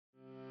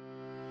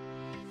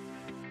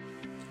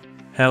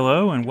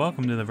Hello and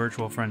welcome to the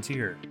Virtual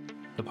Frontier,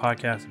 the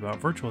podcast about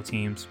virtual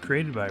teams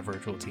created by a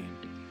virtual team.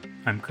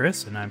 I'm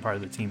Chris and I'm part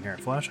of the team here at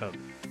FlashHub.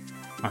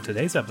 On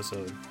today's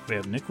episode, we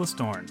have Niklas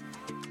Dorn.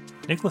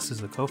 Niklas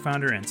is the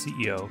co-founder and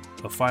CEO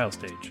of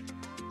FileStage.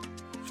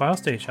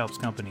 FileStage helps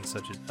companies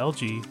such as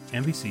LG,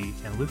 NBC,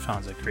 and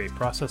Lufthansa create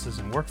processes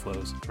and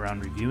workflows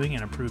around reviewing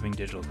and improving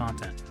digital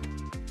content.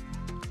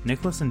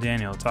 Niklas and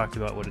Daniel talked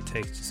about what it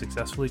takes to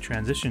successfully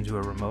transition to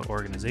a remote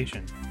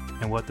organization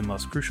and what the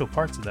most crucial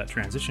parts of that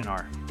transition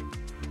are.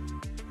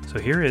 So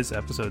here is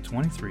episode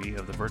 23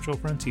 of the Virtual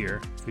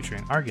Frontier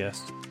featuring our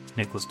guest,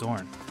 Niklas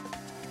Dorn.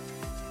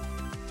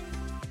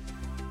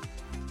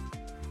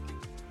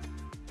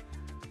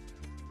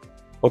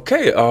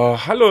 Okay,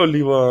 hallo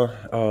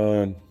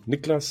lieber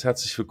Niklas,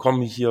 herzlich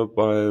willkommen hier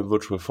bei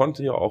Virtual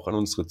Frontier, auch an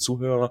unsere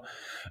Zuhörer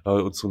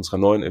zu unserer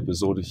neuen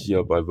Episode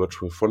hier bei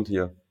Virtual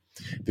Frontier.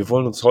 Wir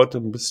wollen uns heute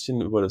ein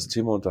bisschen über das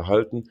Thema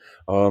unterhalten,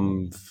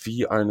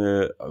 wie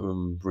eine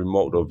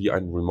Remote oder wie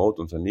ein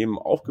Remote-Unternehmen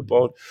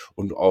aufgebaut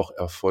und auch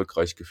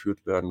erfolgreich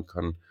geführt werden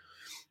kann.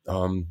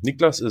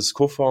 Niklas ist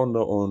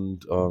Co-Founder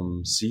und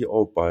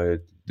CEO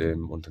bei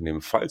dem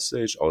Unternehmen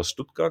FileStage aus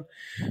Stuttgart.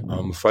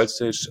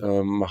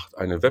 FileStage macht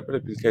eine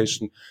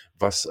Web-Application,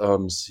 was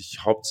sich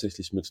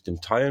hauptsächlich mit dem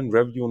Teilen,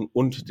 Reviewen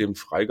und dem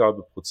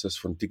Freigabeprozess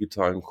von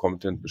digitalen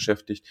Content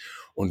beschäftigt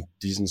und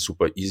diesen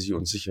super easy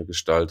und sicher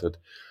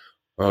gestaltet.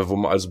 Wo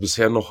man also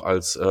bisher noch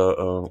als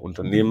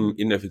Unternehmen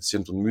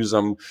ineffizient und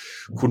mühsam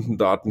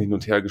Kundendaten hin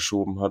und her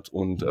geschoben hat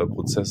und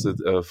Prozesse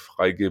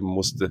freigeben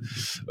musste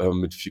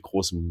mit viel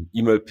großem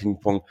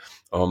E-Mail-Ping-Pong,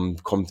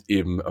 kommt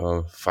eben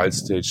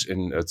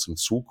FileStage zum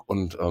Zug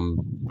und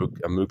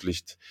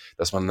ermöglicht,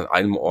 dass man an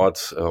einem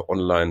Ort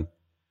online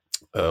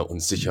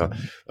und sicher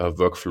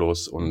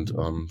Workflows und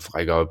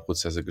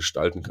Freigabeprozesse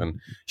gestalten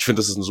kann. Ich finde,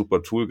 das ist ein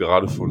super Tool,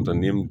 gerade für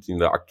Unternehmen, die in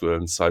der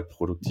aktuellen Zeit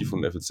produktiv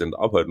und effizient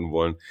arbeiten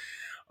wollen.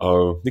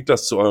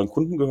 Niklas, zu euren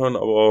Kunden gehören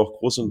aber auch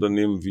große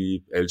Unternehmen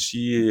wie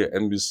LG,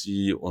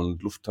 NBC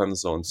und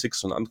Lufthansa und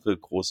Six und andere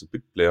große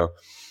Big Player.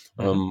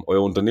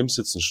 Euer Unternehmen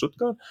sitzt in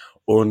Stuttgart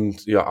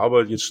und ihr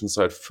arbeitet jetzt schon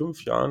seit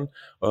 5 Jahren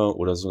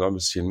oder sogar ein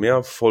bisschen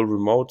mehr voll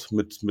remote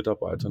mit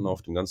Mitarbeitern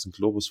auf dem ganzen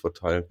Globus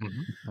verteilt.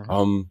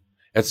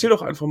 Erzähl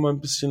doch einfach mal ein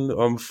bisschen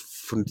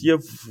von dir,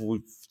 wo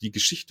die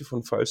Geschichte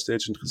von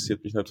FileStage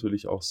interessiert mich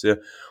natürlich auch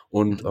sehr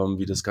und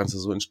wie das Ganze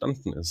so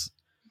entstanden ist.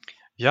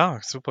 Ja,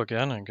 super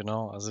gerne,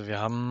 genau. Also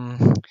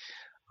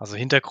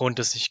Hintergrund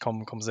ist, ich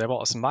komme selber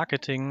aus dem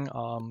Marketing,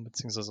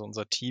 beziehungsweise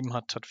unser Team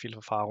hat viel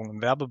Erfahrung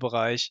im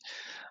Werbebereich.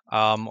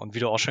 Und wie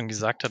du auch schon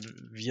gesagt hast,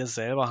 wir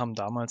selber haben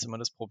damals immer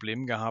das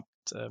Problem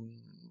gehabt,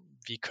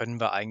 wie können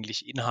wir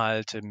eigentlich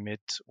Inhalte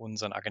mit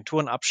unseren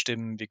Agenturen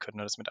abstimmen? Wie können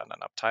wir das mit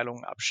anderen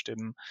Abteilungen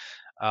abstimmen?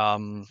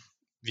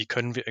 Wie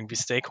können wir irgendwie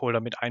Stakeholder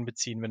mit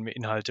einbeziehen, wenn wir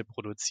Inhalte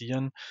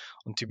produzieren?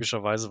 Und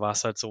typischerweise war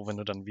es halt so, wenn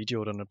du dann ein Video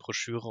oder eine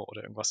Broschüre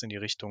oder irgendwas in die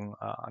Richtung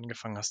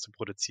angefangen hast zu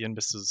produzieren,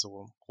 bist du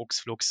so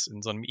rucksflugs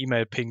in so einem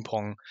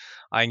E-Mail-Ping-Pong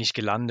eigentlich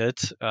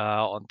gelandet.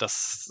 Und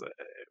das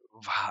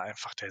war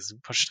einfach der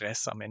super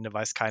Stress. Am Ende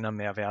weiß keiner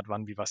mehr, wer hat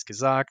wann wie was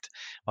gesagt.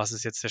 Was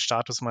ist jetzt der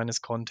Status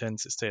meines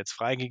Contents? Ist der jetzt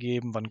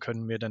freigegeben? Wann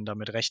können wir denn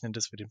damit rechnen,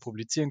 dass wir den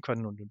publizieren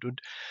können?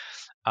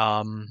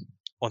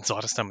 Und so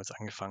hat es damals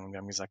angefangen. Wir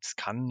haben gesagt, es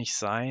kann nicht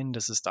sein,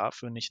 dass es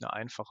dafür nicht eine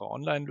einfache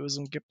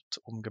Online-Lösung gibt,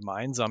 um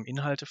gemeinsam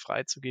Inhalte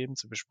freizugeben,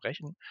 zu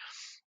besprechen.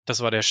 Das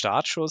war der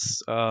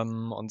Startschuss.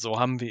 Und so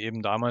haben wir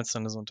eben damals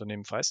dann das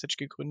Unternehmen FileStage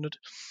gegründet.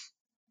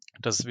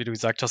 Das ist, wie du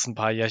gesagt hast, ein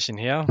paar Jährchen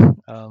her.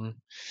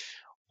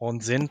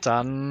 Und sind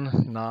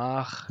dann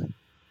nach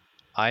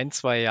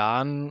 1-2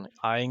 Jahren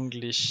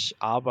eigentlich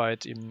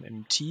Arbeit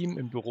im Team,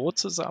 im Büro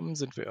zusammen,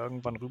 sind wir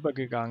irgendwann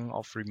rübergegangen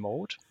auf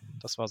Remote.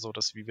 Das war so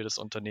das, wie wir das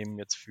Unternehmen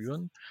jetzt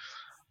führen.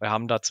 Wir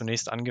haben da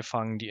zunächst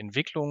angefangen, die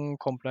Entwicklung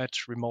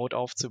komplett remote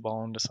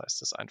aufzubauen. Das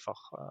heißt, dass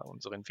einfach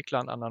unsere Entwickler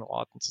an anderen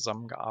Orten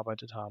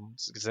zusammengearbeitet haben,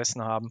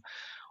 gesessen haben.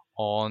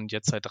 Und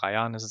jetzt seit 3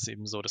 Jahren ist es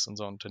eben so, dass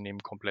unser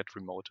Unternehmen komplett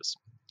remote ist.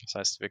 Das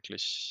heißt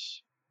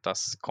wirklich,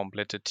 das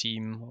komplette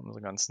Team,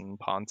 unsere ganzen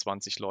paar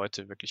 20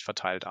 Leute wirklich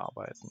verteilt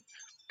arbeiten.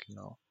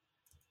 Genau.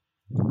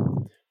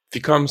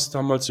 Wie kam es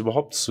damals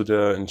überhaupt zu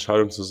der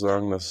Entscheidung zu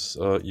sagen, dass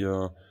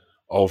ihr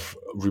auf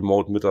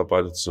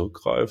Remote-Mitarbeiter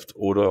zurückgreift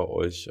oder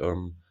euch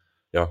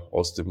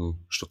aus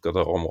dem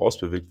Stuttgarter Raum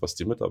rausbewegt, was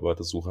die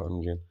Mitarbeitersuche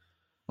angeht?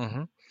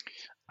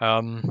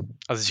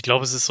 Also ich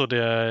glaube, es ist so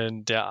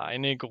der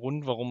eine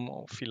Grund, warum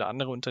auch viele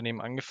andere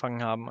Unternehmen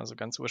angefangen haben. Also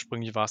ganz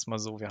ursprünglich war es mal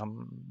so, wir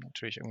haben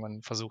natürlich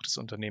irgendwann versucht, das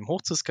Unternehmen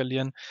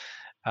hochzuskalieren,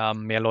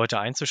 mehr Leute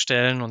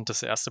einzustellen. Und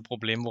das erste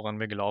Problem, woran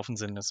wir gelaufen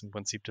sind, ist im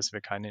Prinzip, dass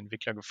wir keine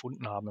Entwickler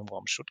gefunden haben im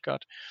Raum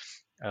Stuttgart.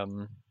 Wir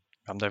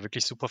haben da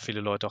wirklich super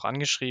viele Leute auch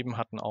angeschrieben,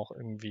 hatten auch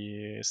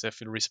irgendwie sehr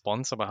viel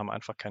Response, aber haben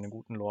einfach keine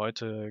guten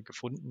Leute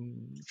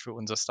gefunden für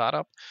unser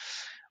Startup.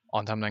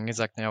 Und haben dann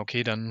gesagt, naja,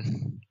 okay,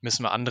 dann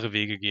müssen wir andere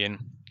Wege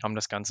gehen. Haben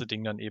das ganze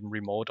Ding dann eben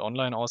remote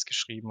online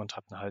ausgeschrieben und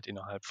hatten halt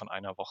innerhalb von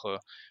einer Woche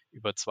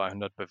über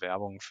 200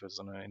 Bewerbungen für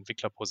so eine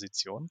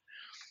Entwicklerposition.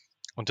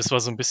 Und das war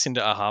so ein bisschen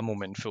der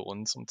Aha-Moment für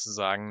uns, um zu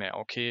sagen, naja,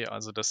 okay,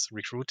 also das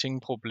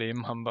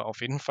Recruiting-Problem haben wir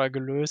auf jeden Fall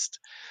gelöst.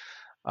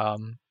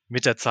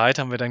 Mit der Zeit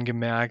haben wir dann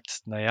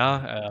gemerkt,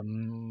 naja,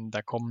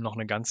 da kommen noch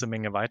eine ganze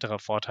Menge weiterer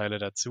Vorteile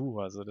dazu.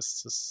 Also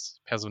das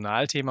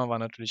Personalthema war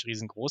natürlich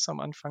riesengroß am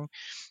Anfang.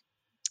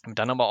 Und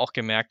dann aber auch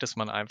gemerkt, dass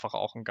man einfach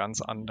auch einen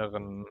ganz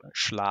anderen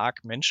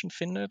Schlag Menschen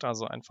findet,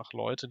 also einfach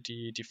Leute,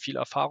 die viel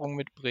Erfahrung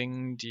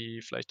mitbringen, die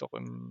vielleicht auch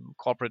im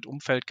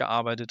Corporate-Umfeld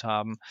gearbeitet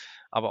haben,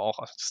 aber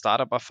auch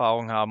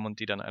Startup-Erfahrung haben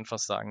und die dann einfach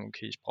sagen,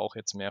 okay, ich brauche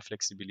jetzt mehr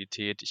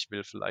Flexibilität, ich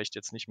will vielleicht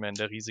jetzt nicht mehr in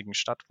der riesigen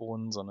Stadt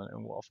wohnen, sondern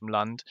irgendwo auf dem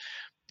Land,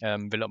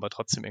 will aber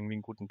trotzdem irgendwie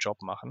einen guten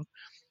Job machen.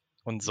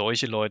 Und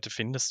solche Leute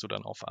findest du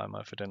dann auf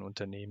einmal für dein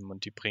Unternehmen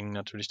und die bringen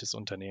natürlich das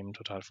Unternehmen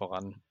total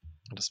voran.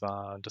 Und das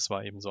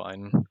war eben so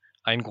ein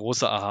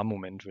großer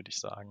Aha-Moment, würde ich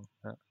sagen.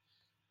 Ja.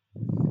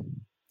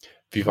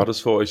 Wie war das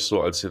für euch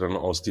so, als ihr dann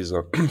aus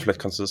dieser, vielleicht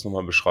kannst du das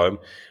nochmal beschreiben,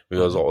 wie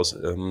ihr so als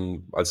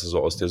ihr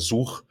so aus der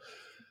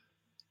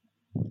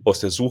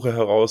Suche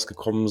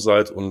herausgekommen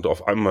seid und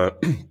auf einmal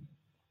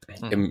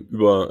im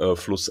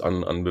Überfluss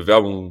an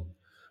Bewerbungen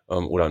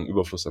oder einen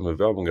Überfluss an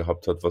Bewerbungen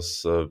gehabt hat?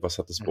 Was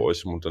hat das bei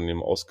euch im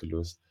Unternehmen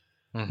ausgelöst?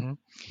 Mhm.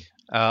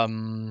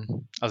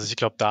 Also ich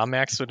glaube, da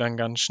merkst du dann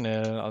ganz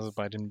schnell, also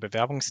bei dem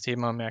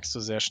Bewerbungsthema merkst du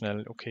sehr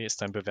schnell, okay,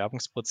 ist dein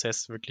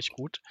Bewerbungsprozess wirklich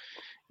gut?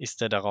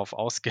 Ist der darauf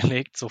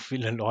ausgelegt, so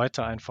viele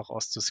Leute einfach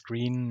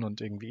auszuscreenen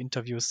und irgendwie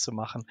Interviews zu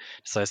machen?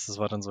 Das heißt, das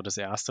war dann so das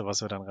Erste,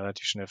 was wir dann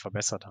relativ schnell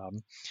verbessert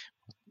haben.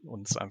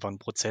 Uns einfach einen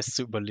Prozess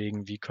zu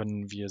überlegen, wie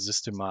können wir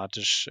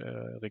systematisch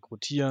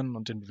rekrutieren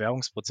und den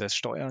Bewerbungsprozess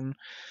steuern,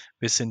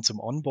 bis hin zum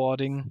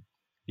Onboarding.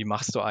 Wie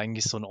machst du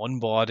eigentlich so ein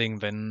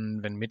Onboarding,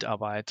 wenn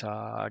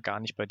Mitarbeiter gar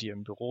nicht bei dir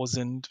im Büro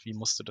sind? Wie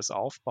musst du das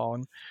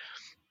aufbauen?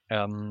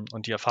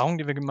 Und die Erfahrung,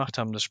 die wir gemacht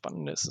haben, das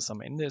Spannende ist, am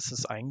Ende ist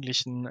es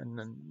eigentlich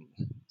wie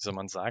soll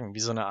man sagen, wie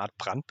so eine Art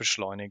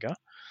Brandbeschleuniger,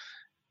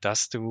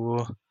 dass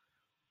du,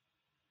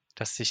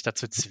 dass dich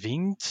dazu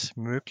zwingt,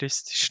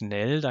 möglichst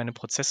schnell deine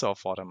Prozesse auf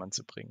Vordermann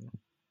zu bringen.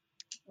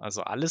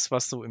 Also alles,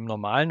 was du im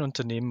normalen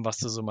Unternehmen, was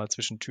du so mal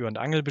zwischen Tür und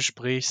Angel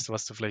besprichst,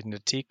 was du vielleicht in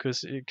der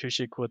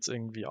Teeküche kurz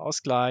irgendwie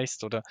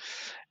ausgleichst oder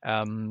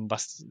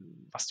was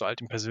du halt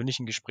im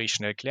persönlichen Gespräch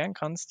schnell klären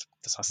kannst,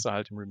 das hast du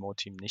halt im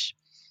Remote-Team nicht.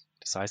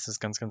 Das heißt, es ist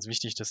ganz, ganz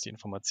wichtig, dass die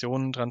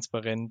Informationen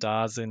transparent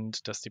da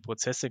sind, dass die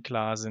Prozesse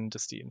klar sind,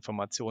 dass die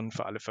Informationen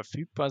für alle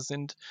verfügbar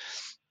sind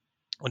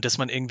und dass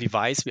man irgendwie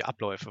weiß, wie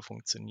Abläufe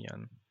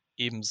funktionieren.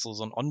 Ebenso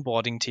so ein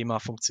Onboarding-Thema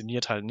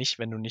funktioniert halt nicht,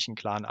 wenn du nicht einen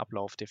klaren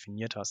Ablauf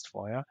definiert hast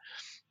vorher.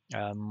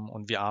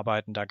 Und wir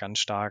arbeiten da ganz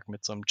stark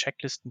mit so einem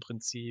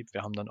Checklistenprinzip.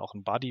 Wir haben dann auch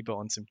einen Buddy bei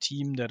uns im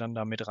Team, der dann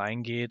da mit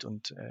reingeht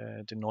und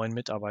den neuen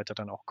Mitarbeiter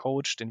dann auch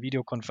coacht in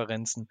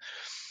Videokonferenzen.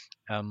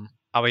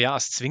 Aber ja,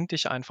 es zwingt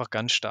dich einfach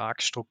ganz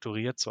stark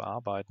strukturiert zu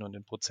arbeiten und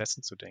in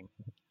Prozessen zu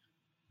denken.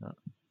 Ja.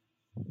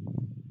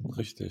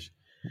 Richtig.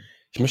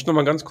 Ich möchte noch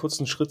mal ganz kurz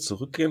einen Schritt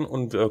zurückgehen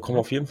und kommen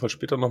auf jeden Fall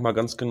später noch mal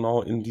ganz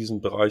genau in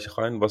diesen Bereich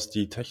rein, was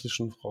die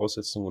technischen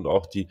Voraussetzungen und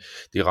auch die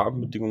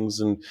Rahmenbedingungen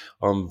sind,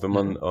 wenn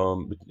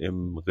man mit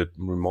im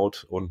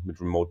Remote und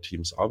mit Remote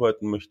Teams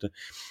arbeiten möchte.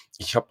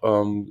 Ich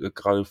habe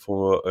gerade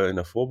in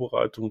der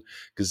Vorbereitung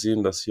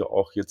gesehen, dass hier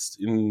auch jetzt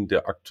in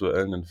der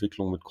aktuellen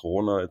Entwicklung mit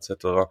Corona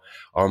etc.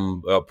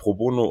 Pro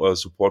Bono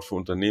Support für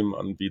Unternehmen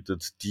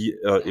anbietet, die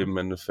eben im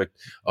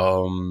Endeffekt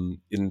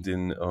in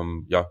den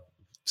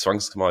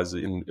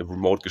zwangsweise in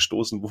Remote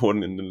gestoßen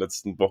wurden in den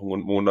letzten Wochen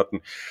und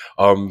Monaten.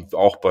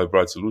 Auch bei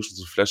Bright Solutions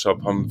und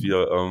FlashUp haben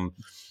wir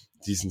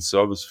diesen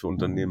Service für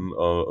Unternehmen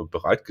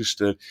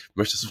bereitgestellt.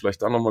 Möchtest du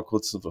vielleicht da nochmal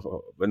kurz,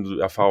 wenn du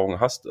Erfahrungen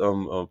hast,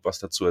 was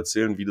dazu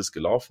erzählen, wie das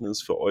gelaufen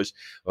ist für euch,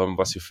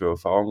 was ihr für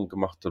Erfahrungen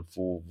gemacht habt,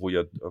 wo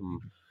ihr,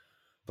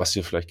 was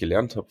ihr vielleicht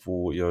gelernt habt,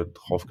 wo ihr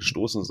drauf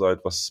gestoßen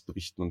seid, was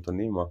berichten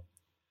Unternehmer?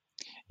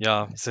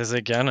 Ja, sehr,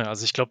 sehr gerne.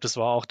 Also ich glaube, das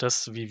war auch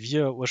das, wie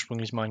wir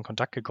ursprünglich mal in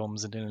Kontakt gekommen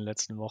sind in den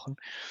letzten Wochen,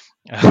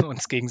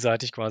 uns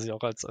gegenseitig quasi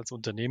auch als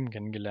Unternehmen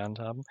kennengelernt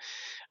haben.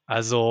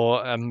 Also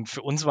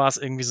für uns war es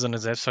irgendwie so eine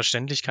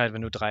Selbstverständlichkeit,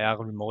 wenn du 3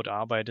 Jahre remote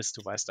arbeitest,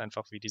 du weißt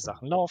einfach, wie die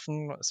Sachen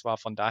laufen. Es war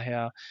von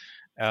daher,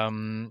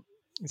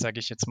 sage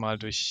ich jetzt mal,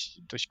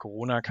 durch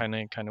Corona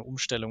keine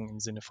Umstellung im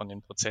Sinne von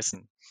den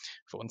Prozessen.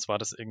 Für uns war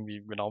das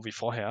irgendwie genau wie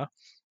vorher.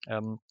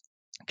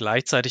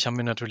 Gleichzeitig haben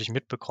wir natürlich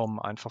mitbekommen,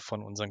 einfach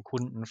von unseren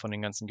Kunden, von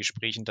den ganzen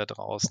Gesprächen da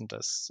draußen,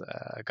 dass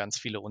ganz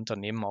viele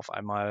Unternehmen auf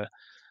einmal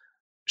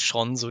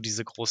schon so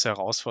diese große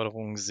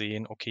Herausforderung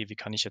sehen, okay, wie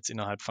kann ich jetzt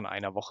innerhalb von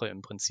einer Woche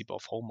im Prinzip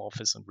auf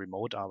Homeoffice und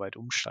Remote-Arbeit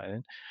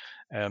umstellen?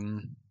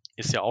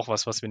 Ist ja auch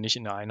was wir nicht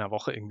in einer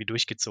Woche irgendwie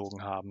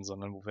durchgezogen haben,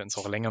 sondern wo wir uns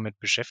auch länger mit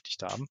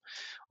beschäftigt haben.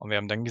 Und wir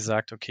haben dann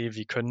gesagt, okay,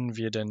 wie können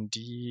wir denn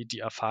die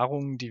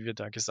Erfahrungen, die wir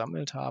da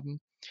gesammelt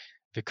haben,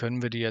 wie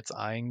können wir die jetzt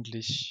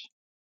eigentlich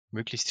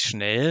möglichst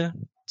schnell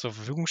zur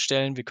Verfügung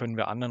stellen? Wie können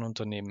wir anderen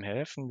Unternehmen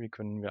helfen? Wie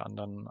können wir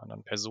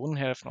anderen Personen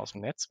helfen aus dem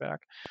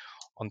Netzwerk?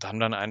 Und haben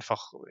dann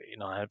einfach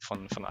innerhalb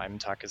von einem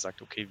Tag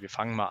gesagt, okay, wir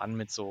fangen mal an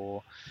mit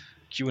so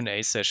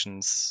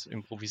Q&A-Sessions,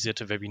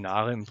 improvisierte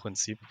Webinare im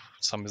Prinzip.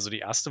 Das haben wir so die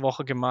erste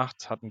Woche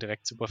gemacht, hatten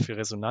direkt super viel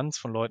Resonanz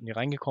von Leuten, die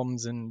reingekommen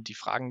sind, die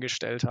Fragen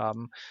gestellt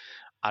haben.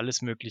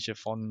 Alles Mögliche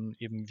von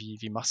eben,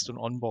 wie machst du ein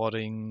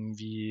Onboarding,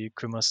 wie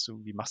machst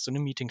du eine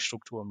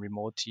Meetingstruktur im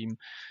Remote-Team,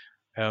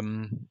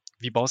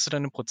 Wie baust du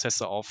deine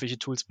Prozesse auf? Welche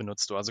Tools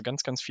benutzt du? Also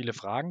ganz, ganz viele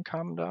Fragen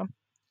kamen da,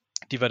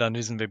 die wir dann in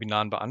diesen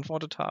Webinaren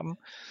beantwortet haben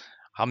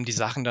die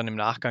Sachen dann im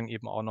Nachgang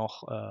eben auch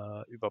noch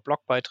über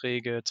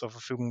Blogbeiträge zur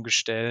Verfügung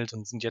gestellt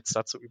und sind jetzt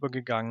dazu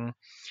übergegangen,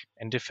 im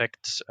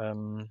Endeffekt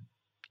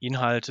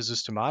Inhalte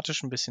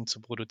systematisch ein bisschen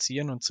zu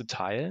produzieren und zu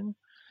teilen,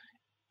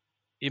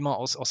 immer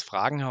aus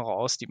Fragen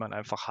heraus, die man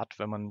einfach hat,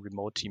 wenn man ein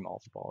Remote-Team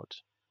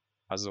aufbaut.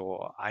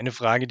 Also eine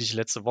Frage, die ich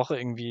letzte Woche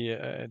irgendwie,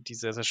 die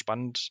sehr, sehr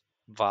spannend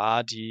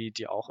war,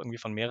 die auch irgendwie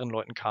von mehreren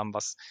Leuten kam,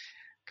 was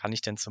kann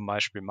ich denn zum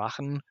Beispiel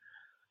machen,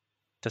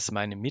 dass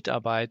meine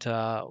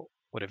Mitarbeiter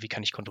oder wie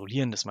kann ich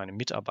kontrollieren, dass meine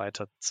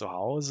Mitarbeiter zu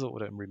Hause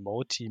oder im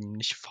Remote-Team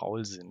nicht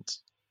faul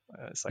sind,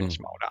 sage ich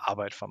mal, oder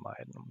Arbeit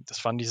vermeiden. Und das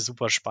fand ich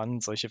super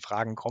spannend. Solche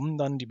Fragen kommen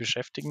dann, die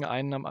beschäftigen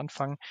einen am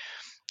Anfang.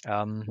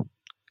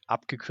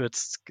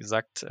 Abgekürzt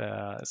gesagt,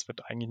 es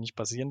wird eigentlich nicht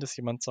passieren, dass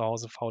jemand zu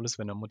Hause faul ist,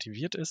 wenn er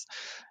motiviert ist.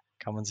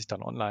 Kann man sich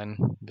dann online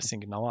ein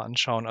bisschen genauer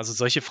anschauen. Also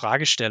solche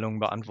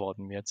Fragestellungen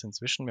beantworten wir jetzt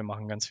inzwischen. Wir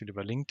machen ganz viel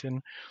über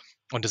LinkedIn.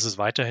 Und es ist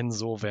weiterhin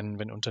so,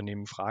 wenn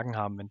Unternehmen Fragen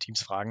haben, wenn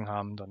Teams Fragen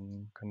haben,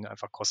 dann können die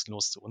einfach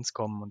kostenlos zu uns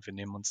kommen und wir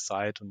nehmen uns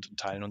Zeit und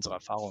teilen unsere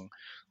Erfahrungen.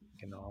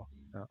 Genau.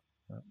 Ja,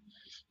 ja.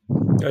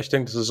 Ja, ich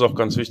denke, das ist auch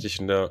ganz wichtig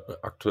in der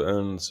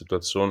aktuellen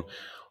Situation,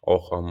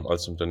 auch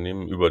als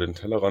Unternehmen über den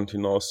Tellerrand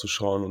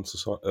hinauszuschauen und zu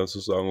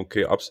sagen,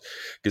 okay,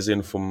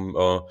 abgesehen vom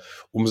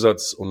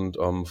Umsatz und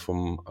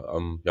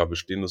vom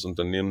Bestehen des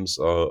Unternehmens,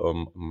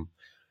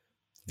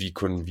 wie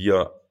können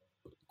wir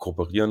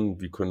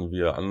kooperieren, wie können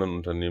wir anderen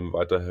Unternehmen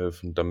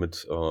weiterhelfen,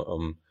 damit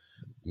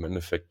im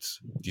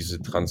Endeffekt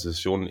diese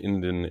Transition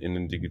in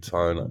den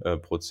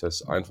digitalen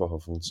Prozess einfacher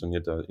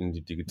funktioniert, in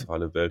die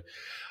digitale Welt.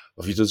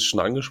 Wie du es schon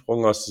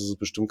angesprochen hast, das ist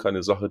bestimmt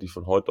keine Sache, die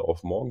von heute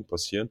auf morgen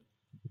passiert.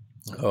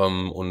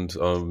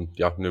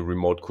 Eine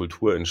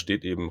Remote-Kultur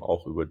entsteht eben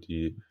auch über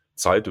die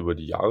Zeit, über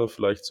die Jahre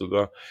vielleicht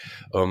sogar.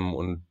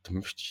 Und da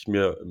möchte ich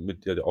mir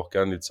mit dir auch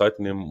gerne die Zeit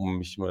nehmen, um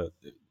mich mal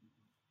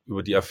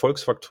über die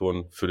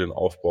Erfolgsfaktoren für den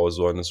Aufbau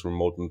so eines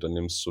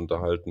Remote-Unternehmens zu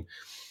unterhalten.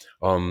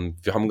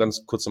 Wir haben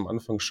ganz kurz am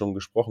Anfang schon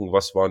gesprochen,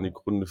 was waren die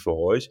Gründe für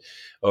euch,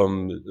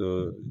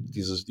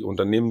 die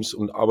Unternehmens-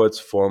 und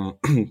Arbeitsform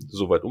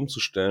so weit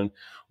umzustellen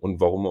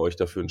und warum ihr euch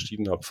dafür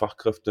entschieden habt.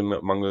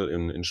 Fachkräftemangel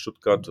in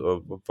Stuttgart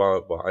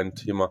war ein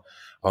Thema.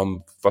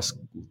 Was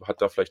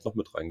hat da vielleicht noch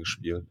mit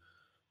reingespielt?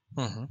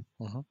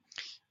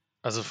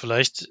 Also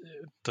vielleicht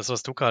das,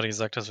 was du gerade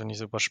gesagt hast, finde ich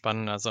super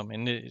spannend. Also am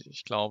Ende,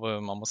 ich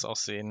glaube, man muss auch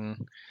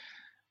sehen,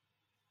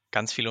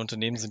 ganz viele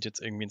Unternehmen sind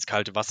jetzt irgendwie ins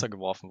kalte Wasser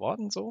geworfen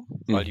worden, so,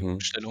 weil die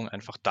Umstellung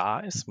einfach da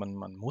ist. Man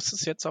muss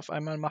es jetzt auf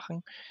einmal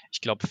machen.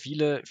 Ich glaube,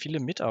 viele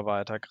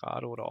Mitarbeiter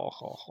gerade oder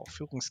auch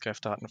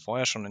Führungskräfte hatten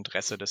vorher schon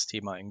Interesse, das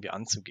Thema irgendwie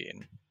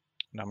anzugehen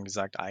und haben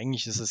gesagt,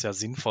 eigentlich ist es ja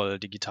sinnvoll,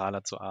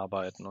 digitaler zu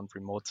arbeiten und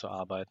remote zu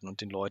arbeiten und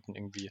den Leuten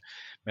irgendwie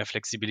mehr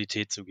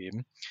Flexibilität zu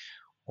geben.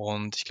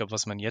 Und ich glaube,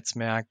 was man jetzt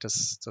merkt,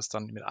 dass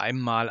dann mit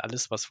einem Mal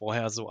alles, was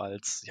vorher so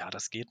als, ja,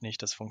 das geht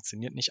nicht, das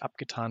funktioniert nicht,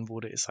 abgetan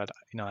wurde, ist halt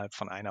innerhalb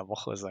von einer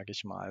Woche, sage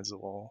ich mal,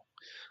 so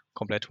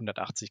komplett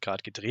 180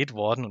 Grad gedreht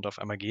worden und auf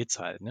einmal geht's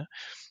halt, ne?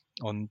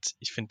 Und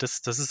ich finde,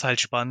 das ist halt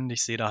spannend.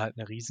 Ich sehe da halt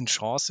eine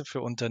Riesenchance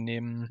für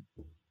Unternehmen,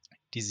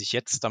 die sich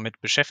jetzt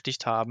damit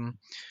beschäftigt haben,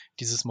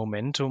 dieses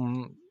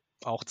Momentum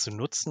auch zu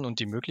nutzen und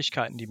die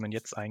Möglichkeiten, die man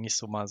jetzt eigentlich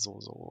so mal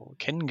so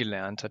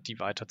kennengelernt hat, die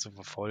weiter zu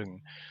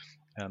verfolgen.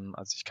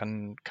 Also ich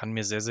kann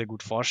mir sehr, sehr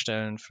gut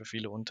vorstellen für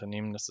viele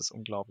Unternehmen, dass es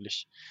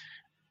unglaublich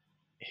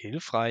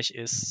hilfreich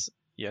ist,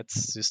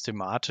 jetzt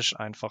systematisch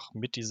einfach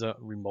mit dieser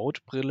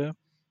Remote-Brille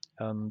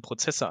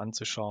Prozesse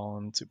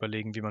anzuschauen, zu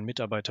überlegen, wie man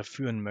Mitarbeiter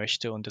führen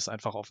möchte und das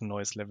einfach auf ein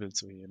neues Level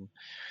zu heben.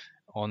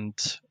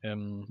 Und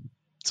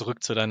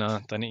zurück zu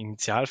deiner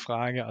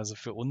Initialfrage, also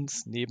für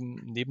uns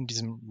neben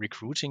diesem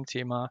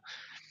Recruiting-Thema,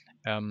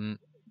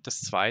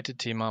 das zweite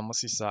Thema,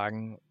 muss ich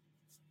sagen,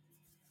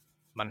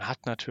 man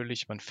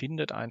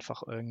findet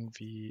einfach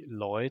irgendwie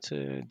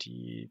Leute,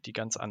 die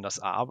ganz anders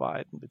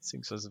arbeiten,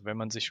 beziehungsweise wenn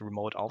man sich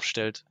remote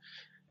aufstellt,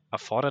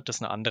 erfordert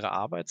das eine andere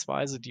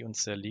Arbeitsweise, die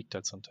uns sehr liegt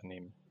als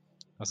Unternehmen.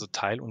 Also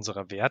Teil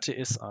unserer Werte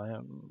ist,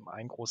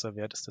 ein großer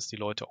Wert ist, dass die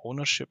Leute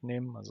Ownership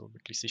nehmen, also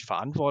wirklich sich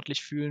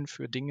verantwortlich fühlen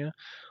für Dinge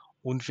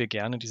und wir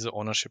gerne diese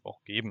Ownership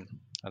auch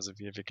geben. Also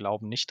wir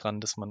glauben nicht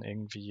dran, dass man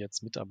irgendwie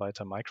jetzt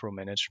Mitarbeiter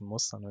micromanagen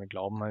muss, sondern wir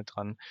glauben halt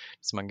dran,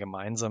 dass man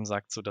gemeinsam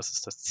sagt, so, das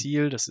ist das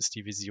Ziel, das ist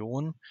die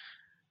Vision,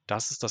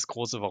 das ist das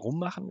große Warum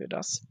machen wir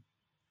das.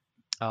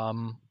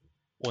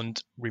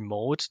 Und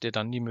Remote, der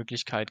dann die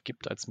Möglichkeit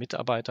gibt als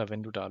Mitarbeiter,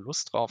 wenn du da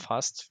Lust drauf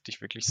hast,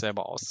 dich wirklich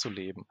selber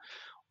auszuleben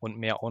und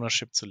mehr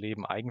Ownership zu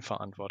leben,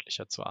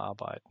 eigenverantwortlicher zu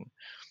arbeiten.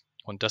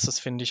 Und das ist,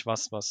 finde ich,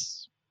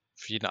 was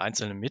für jeden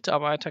einzelnen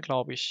Mitarbeiter,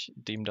 glaube ich,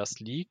 dem das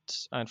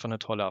liegt, einfach eine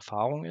tolle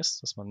Erfahrung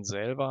ist, dass man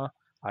selber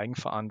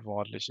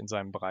eigenverantwortlich in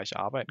seinem Bereich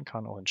arbeiten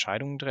kann, auch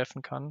Entscheidungen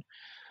treffen kann,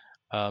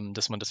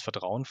 dass man das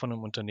Vertrauen von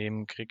einem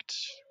Unternehmen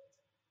kriegt,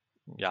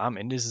 ja, am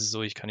Ende ist es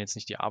so, ich kann jetzt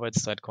nicht die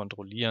Arbeitszeit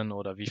kontrollieren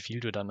oder wie viel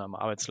du dann am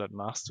Arbeitsplatz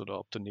machst oder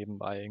ob du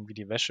nebenbei irgendwie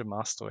die Wäsche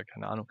machst oder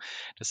keine Ahnung.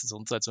 Das ist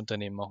uns als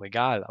Unternehmen auch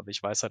egal. Aber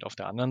ich weiß halt auf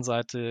der anderen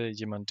Seite,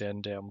 jemand, der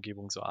in der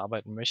Umgebung so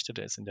arbeiten möchte,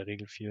 der ist in der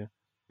Regel viel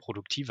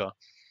produktiver.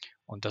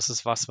 Und das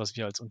ist was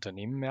wir als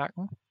Unternehmen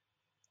merken.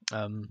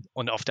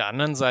 Und auf der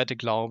anderen Seite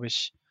glaube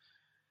ich,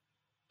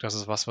 das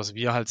ist was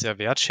wir halt sehr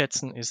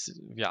wertschätzen, ist,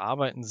 wir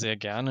arbeiten sehr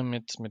gerne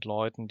mit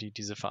Leuten, die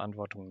diese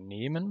Verantwortung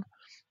nehmen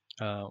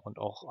und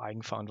auch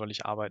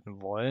eigenverantwortlich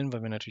arbeiten wollen,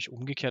 weil wir natürlich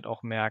umgekehrt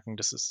auch merken,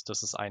 dass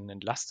es einen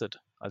entlastet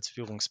als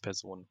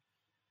Führungsperson,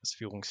 als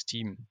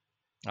Führungsteam.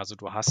 Also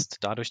du hast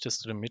dadurch, dass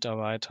du den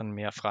Mitarbeitern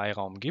mehr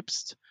Freiraum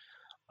gibst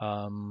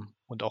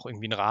und auch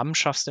irgendwie einen Rahmen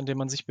schaffst, in dem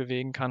man sich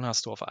bewegen kann,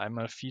 hast du auf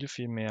einmal viel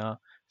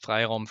mehr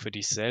Freiraum für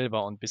dich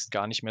selber und bist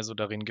gar nicht mehr so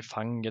darin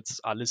gefangen,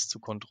 jetzt alles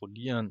zu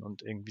kontrollieren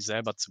und irgendwie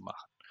selber zu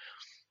machen.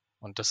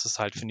 Und das ist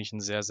halt, finde ich,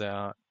 ein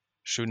sehr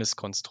schönes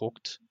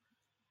Konstrukt,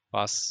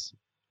 was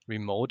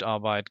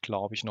Remote-Arbeit,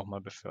 glaube ich,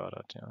 nochmal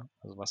befördert, ja.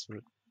 Also was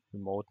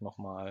Remote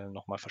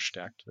nochmal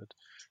verstärkt wird.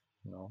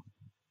 Genau.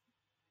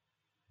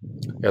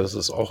 Ja, das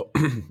ist auch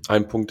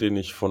ein Punkt, den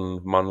ich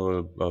von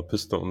Manuel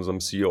Pistner, unserem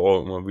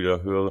CEO, immer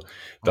wieder höre,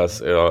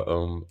 dass er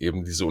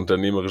eben diese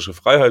unternehmerische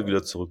Freiheit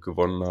wieder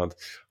zurückgewonnen hat,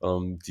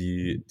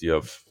 die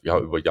er ja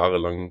über Jahre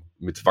lang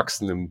mit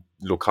wachsendem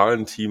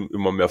lokalen Team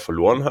immer mehr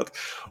verloren hat.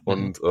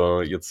 Und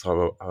jetzt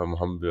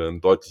haben wir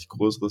ein deutlich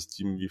größeres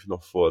Team wie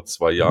noch vor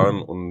 2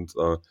 Jahren und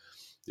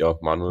ja,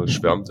 Manuel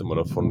schwärmt immer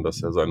davon,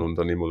 dass er seine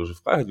unternehmerische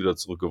Freiheit wieder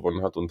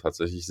zurückgewonnen hat und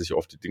tatsächlich sich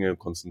auf die Dinge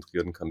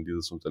konzentrieren kann, die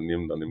das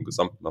Unternehmen dann im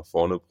Gesamten nach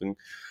vorne bringen,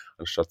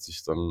 anstatt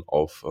sich dann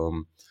auf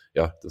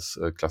ja, das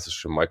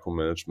klassische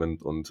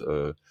Micromanagement und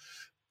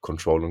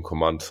Control und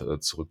Command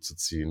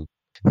zurückzuziehen.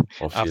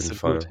 Auf jeden Absolut,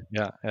 Fall.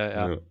 ja.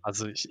 Ja.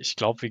 Also ich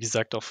glaube, wie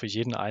gesagt, auch für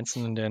jeden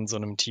Einzelnen, der in so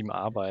einem Team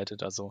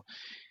arbeitet. Also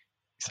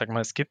ich sage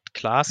mal, es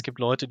gibt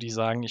Leute, die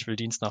sagen, ich will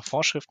Dienst nach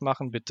Vorschrift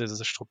machen, bitte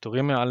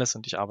strukturiere mir alles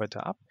und ich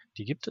arbeite ab.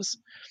 Die gibt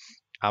es.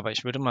 Aber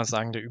ich würde mal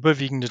sagen, der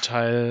überwiegende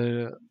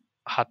Teil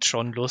hat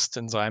schon Lust,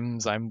 in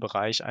seinem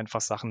Bereich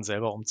einfach Sachen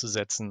selber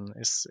umzusetzen,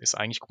 ist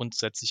eigentlich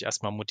grundsätzlich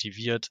erstmal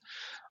motiviert,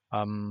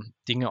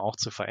 Dinge auch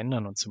zu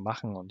verändern und zu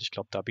machen. Und ich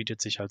glaube, da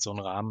bietet sich halt so ein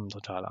Rahmen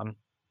total an,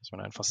 dass man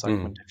einfach sagt,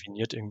 man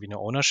definiert irgendwie eine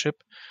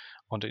Ownership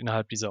und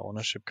innerhalb dieser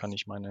Ownership kann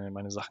ich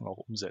meine Sachen auch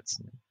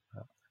umsetzen.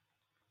 Ja,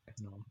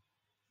 genau.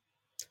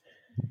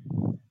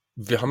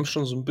 Wir haben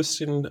schon so ein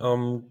bisschen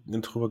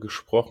drüber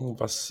gesprochen,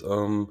 was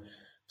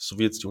so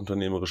wie jetzt die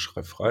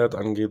unternehmerische Freiheit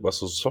angeht, was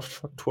so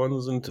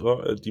Soft-Faktoren sind,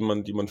 die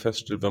man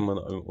feststellt, wenn man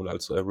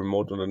als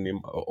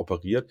Remote-Unternehmen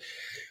operiert.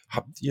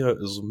 Habt ihr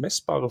so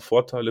messbare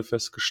Vorteile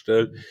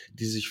festgestellt,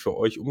 die sich für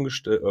euch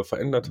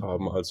verändert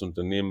haben als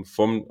Unternehmen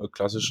vom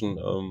klassischen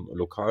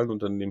lokalen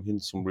Unternehmen hin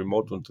zum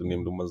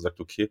Remote-Unternehmen, wo man sagt,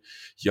 okay,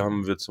 hier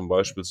haben wir zum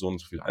Beispiel so und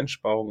so viel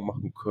Einsparungen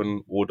machen können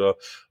oder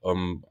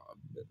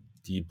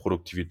die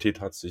Produktivität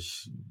hat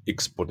sich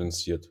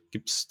exponentiert.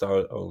 Gibt es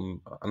da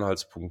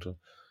Anhaltspunkte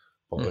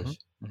bei Mhm. euch?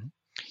 Mhm.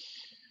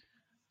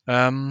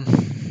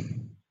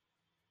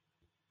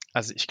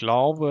 Also ich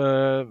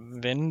glaube,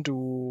 wenn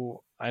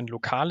du ein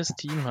lokales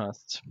Team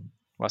hast,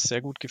 was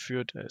sehr gut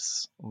geführt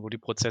ist und wo die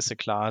Prozesse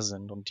klar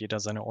sind und jeder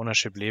seine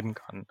Ownership leben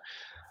kann,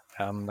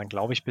 dann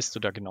glaube ich, bist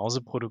du da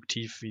genauso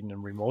produktiv wie in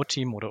einem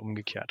Remote-Team oder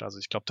umgekehrt. Also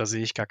ich glaube, da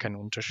sehe ich gar keinen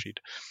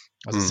Unterschied.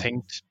 Also es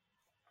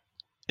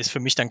ist für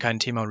mich dann kein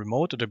Thema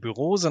Remote oder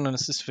Büro, sondern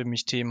es ist für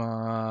mich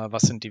Thema,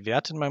 was sind die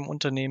Werte in meinem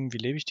Unternehmen, wie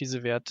lebe ich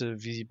diese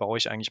Werte, wie baue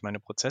ich eigentlich meine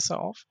Prozesse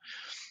auf,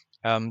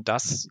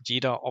 dass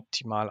jeder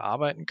optimal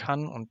arbeiten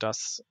kann und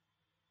dass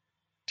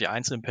die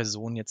einzelne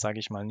Person jetzt, sage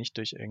ich mal, nicht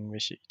durch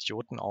irgendwelche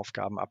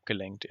Idiotenaufgaben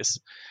abgelenkt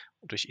ist,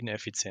 durch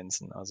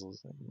Ineffizienzen, also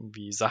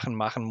irgendwie Sachen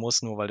machen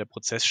muss, nur weil der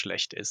Prozess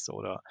schlecht ist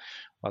oder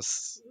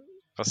was,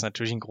 was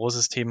natürlich ein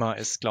großes Thema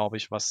ist, glaube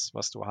ich, was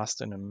du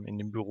hast in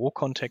dem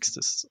Bürokontext,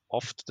 ist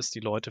oft, dass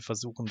die Leute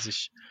versuchen,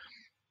 sich,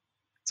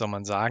 soll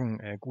man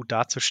sagen, gut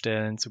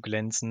darzustellen, zu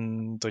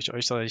glänzen, durch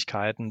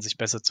Äußerlichkeiten, sich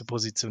besser zu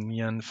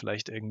positionieren,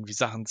 vielleicht irgendwie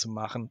Sachen zu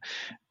machen,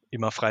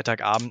 immer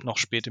Freitagabend noch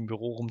spät im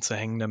Büro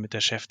rumzuhängen, damit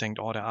der Chef denkt,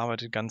 oh, der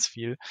arbeitet ganz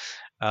viel.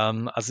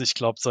 Also ich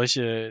glaube,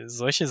 solche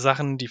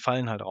Sachen, die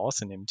fallen halt raus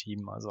in dem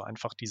Team. Also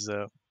einfach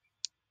diese,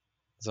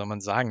 soll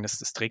man sagen, das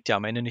trägt ja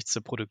am Ende nichts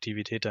zur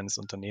Produktivität deines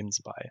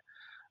Unternehmens bei.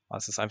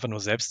 Es ist einfach nur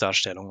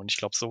Selbstdarstellung. Und ich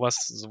glaube,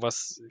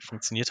 sowas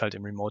funktioniert halt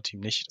im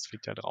Remote-Team nicht. Das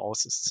fliegt halt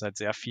raus. Es ist halt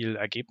sehr viel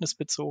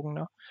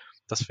ergebnisbezogener.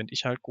 Das finde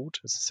ich halt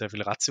gut. Es ist sehr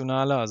viel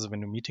rationaler. Also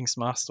wenn du Meetings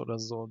machst oder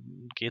so,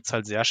 geht's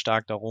halt sehr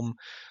stark darum,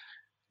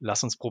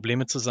 lass uns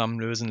Probleme zusammen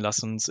lösen,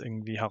 lass uns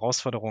irgendwie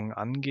Herausforderungen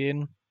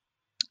angehen.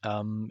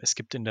 Es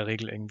gibt in der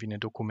Regel irgendwie eine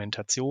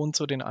Dokumentation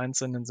zu den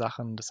einzelnen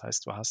Sachen. Das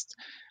heißt, du hast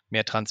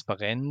mehr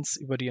Transparenz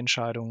über die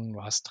Entscheidungen,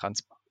 du hast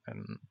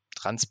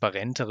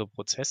transparentere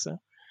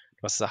Prozesse,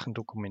 du hast Sachen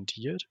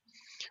dokumentiert.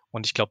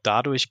 Und ich glaube,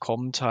 dadurch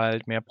kommt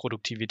halt mehr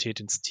Produktivität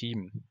ins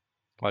Team,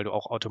 weil du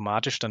auch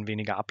automatisch dann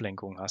weniger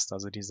Ablenkung hast.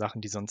 Also die Sachen,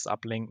 die sonst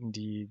ablenken,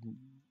 die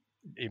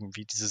eben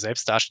wie diese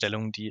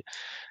Selbstdarstellung, die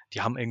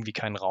haben irgendwie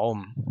keinen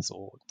Raum,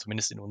 so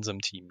zumindest in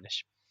unserem Team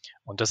nicht.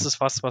 Und das ist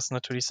was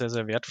natürlich sehr,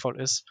 sehr wertvoll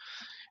ist.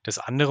 Das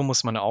andere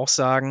muss man auch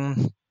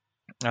sagen,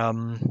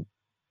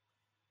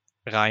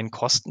 rein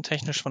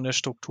kostentechnisch von der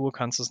Struktur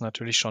kannst du es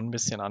natürlich schon ein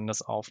bisschen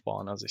anders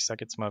aufbauen. Also ich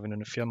sage jetzt mal, wenn du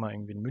eine Firma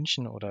irgendwie in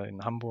München oder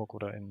in Hamburg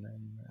oder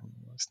in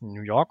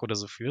New York oder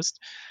so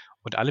führst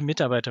und alle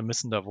Mitarbeiter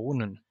müssen da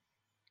wohnen,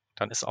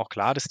 dann ist auch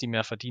klar, dass die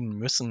mehr verdienen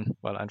müssen,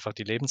 weil einfach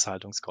die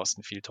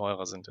Lebenshaltungskosten viel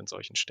teurer sind in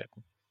solchen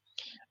Städten.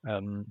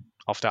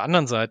 Auf der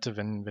anderen Seite,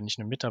 wenn ich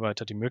einem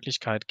Mitarbeiter die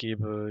Möglichkeit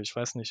gebe, ich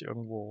weiß nicht,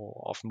 irgendwo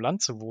auf dem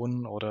Land zu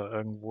wohnen oder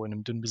irgendwo in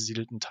einem dünn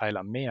besiedelten Teil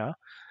am Meer,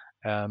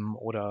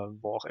 oder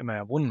wo auch immer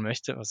er wohnen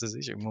möchte, was weiß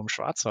ich, irgendwo im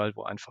Schwarzwald,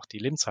 wo einfach die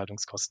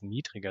Lebenshaltungskosten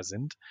niedriger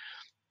sind,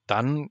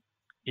 dann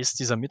ist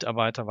dieser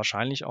Mitarbeiter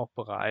wahrscheinlich auch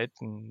bereit,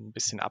 ein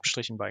bisschen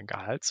Abstrichen beim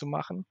Gehalt zu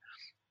machen,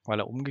 weil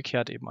er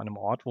umgekehrt eben an einem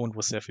Ort wohnt, wo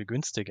es sehr viel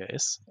günstiger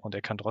ist und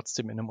er kann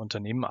trotzdem in einem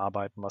Unternehmen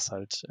arbeiten, was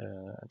halt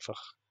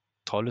einfach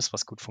toll ist,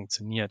 was gut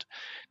funktioniert.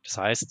 Das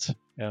heißt,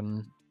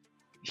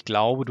 ich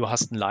glaube, du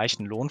hast einen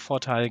leichten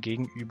Lohnvorteil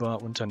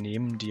gegenüber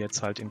Unternehmen, die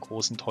jetzt halt in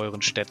großen,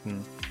 teuren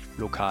Städten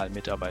lokal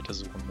Mitarbeiter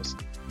suchen müssen.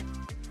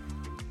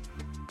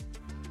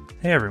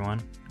 Hey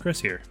everyone,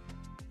 Chris here.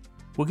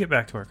 We'll get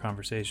back to our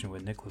conversation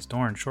with Nicholas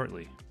Dorn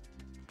shortly.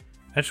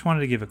 I just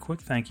wanted to give a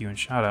quick thank you and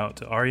shout out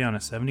to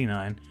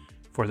Ariana79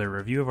 for their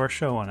review of our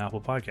show on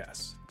Apple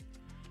Podcasts.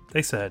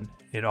 They said,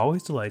 "It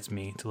always delights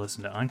me to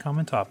listen to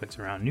uncommon topics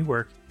around new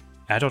work,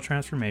 agile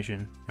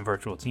transformation, and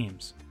virtual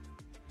teams."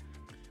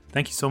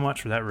 Thank you so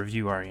much for that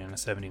review,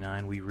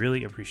 Ariana79. We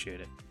really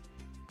appreciate it.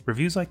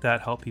 Reviews like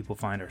that help people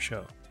find our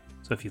show.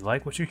 So if you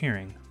like what you're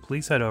hearing,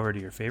 please head over to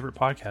your favorite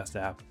podcast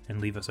app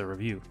and leave us a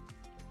review.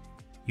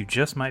 You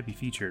just might be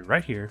featured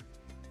right here,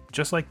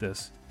 just like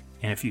this,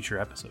 in a future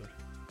episode.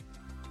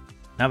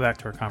 Now back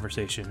to our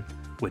conversation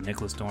with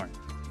Nicholas Dorn.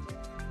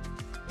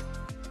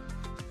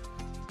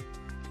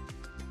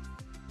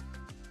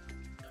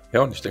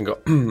 Ja, und ich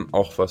denke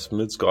auch, was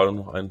mir jetzt gerade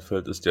noch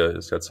einfällt, ist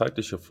der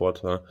zeitliche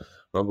Vorteil.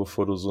 Na,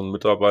 bevor du so einen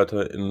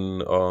Mitarbeiter in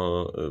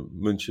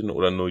München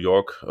oder New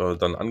York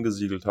dann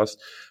angesiedelt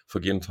hast,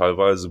 vergehen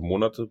teilweise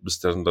Monate, bis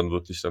der dann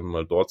wirklich dann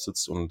mal dort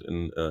sitzt und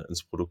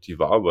ins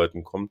produktive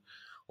Arbeiten kommt.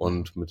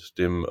 Und mit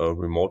dem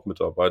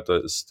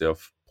Remote-Mitarbeiter ist der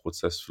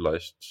Prozess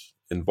vielleicht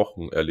in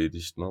Wochen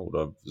erledigt, ne?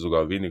 Oder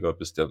sogar weniger,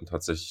 bis der dann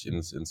tatsächlich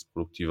ins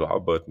produktive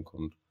Arbeiten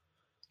kommt.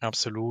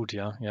 Absolut,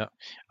 ja.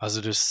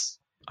 Also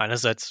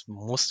einerseits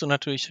musst du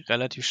natürlich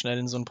relativ schnell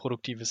in so ein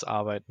produktives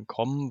Arbeiten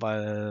kommen,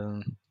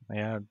 weil,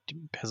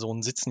 die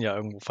Personen sitzen ja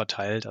irgendwo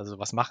verteilt. Also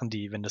was machen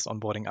die, wenn das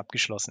Onboarding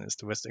abgeschlossen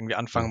ist? Du wirst irgendwie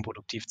anfangen,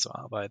 produktiv zu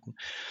arbeiten.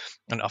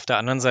 Und auf der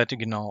anderen Seite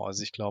genau,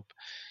 also ich glaube,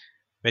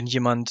 wenn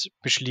jemand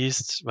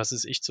beschließt, was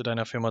ist ich, zu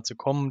deiner Firma zu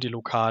kommen, die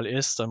lokal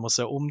ist, dann muss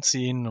er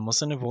umziehen, dann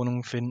muss er eine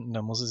Wohnung finden,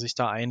 dann muss er sich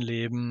da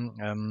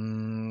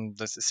einleben.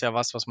 Das ist ja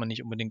was man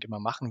nicht unbedingt immer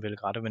machen will.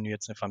 Gerade wenn du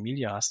jetzt eine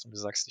Familie hast und du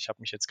sagst, ich habe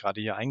mich jetzt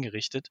gerade hier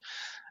eingerichtet,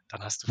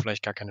 dann hast du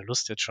vielleicht gar keine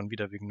Lust, jetzt schon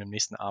wieder wegen dem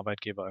nächsten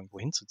Arbeitgeber irgendwo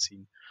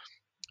hinzuziehen.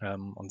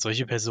 Und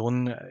solche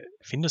Personen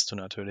findest du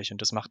natürlich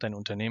und das macht dein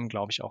Unternehmen,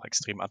 glaube ich, auch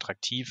extrem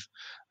attraktiv,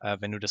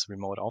 wenn du das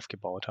remote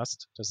aufgebaut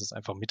hast, dass es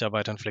einfach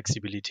Mitarbeitern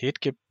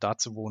Flexibilität gibt, da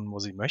zu wohnen, wo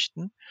sie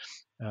möchten.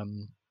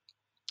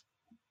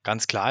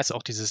 Ganz klar ist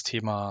auch dieses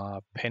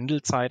Thema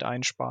Pendelzeit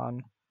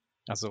einsparen.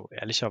 Also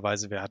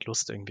ehrlicherweise, wer hat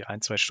Lust, irgendwie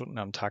 1-2 Stunden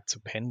am Tag zu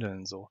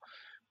pendeln? So,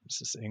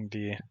 das ist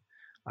irgendwie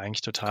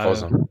eigentlich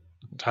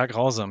total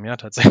grausam, ja,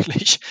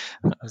 tatsächlich.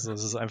 Also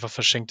es ist einfach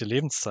verschenkte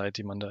Lebenszeit,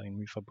 die man da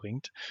irgendwie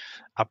verbringt.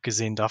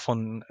 Abgesehen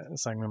davon,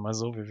 sagen wir mal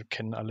so, wir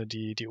kennen alle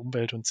die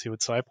Umwelt- und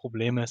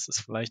CO2-Probleme. Es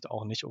ist vielleicht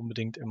auch nicht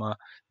unbedingt immer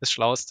das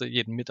Schlauste,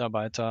 jeden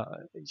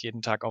Mitarbeiter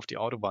jeden Tag auf die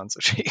Autobahn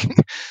zu schicken,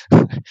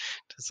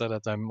 dass er da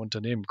seinem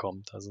Unternehmen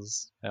kommt. Also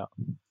ja.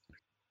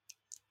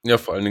 Ja,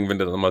 vor allen Dingen, wenn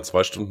der dann mal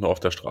 2 Stunden auf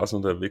der Straße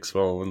unterwegs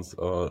war und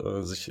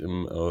sich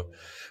im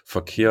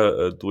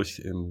Verkehr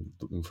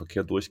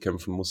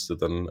durchkämpfen musste,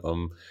 dann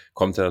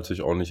kommt er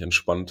natürlich auch nicht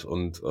entspannt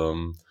und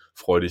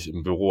freudig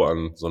im Büro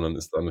an, sondern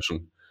ist dann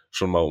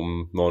schon mal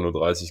um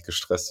 9:30 Uhr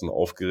gestresst und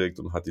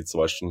aufgeregt und hat die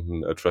 2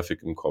 Stunden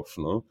Traffic im Kopf,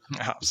 ne?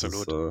 Ja,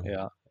 absolut.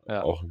 Das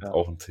ist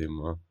auch ein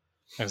Thema.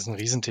 Das ist ein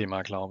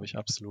Riesenthema, glaube ich,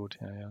 absolut.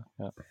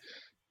 Ja.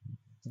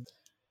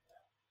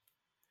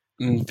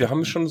 Wir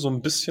haben schon so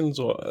ein bisschen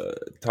so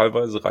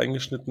teilweise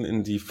reingeschnitten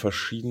in die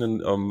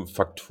verschiedenen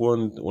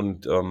Faktoren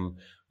und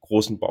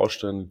großen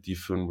Bausteine, die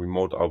für ein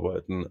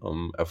Remote-Arbeiten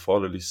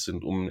erforderlich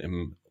sind, um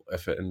im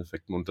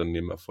Endeffekt ein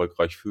Unternehmen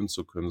erfolgreich führen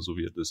zu können, so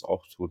wie ihr das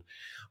auch tut.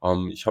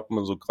 Ich habe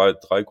mal so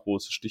drei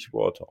große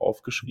Stichworte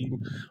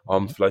aufgeschrieben.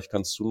 Vielleicht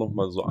kannst du noch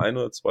mal so 1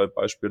 oder 2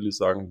 Beispiele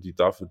sagen, die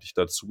da für dich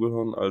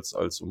dazugehören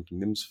als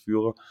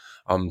Unternehmensführer.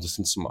 Das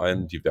sind zum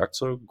einen die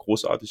Werkzeuge,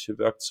 großartige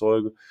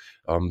Werkzeuge.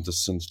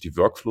 Das sind die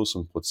Workflows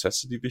und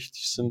Prozesse, die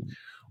wichtig sind.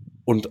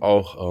 Und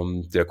auch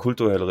der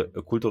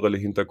kulturelle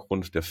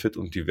Hintergrund, der Fit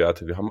und die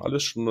Werte. Wir haben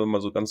alles schon mal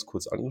so ganz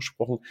kurz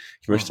angesprochen.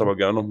 Ich möchte aber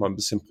gerne noch mal ein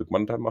bisschen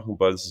prägnanter machen,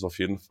 weil es ist auf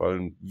jeden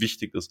Fall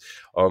wichtig ist,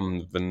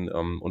 wenn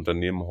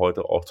Unternehmen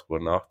heute auch drüber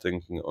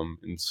nachdenken,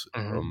 ins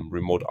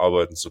Remote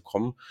arbeiten zu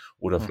kommen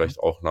oder vielleicht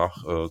auch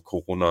nach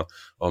Corona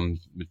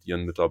mit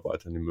ihren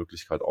Mitarbeitern die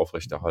Möglichkeit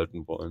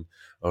aufrechterhalten wollen,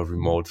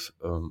 remote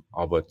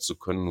arbeiten zu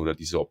können oder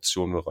diese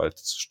Option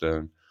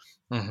bereitzustellen.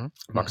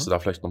 Magst du da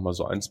vielleicht nochmal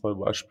so ein, zwei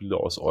Beispiele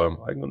aus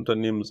eurem eigenen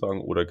Unternehmen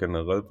sagen oder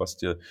generell, was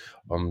dir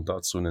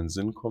dazu in den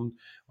Sinn kommt,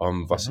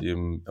 was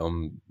eben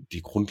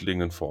die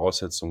grundlegenden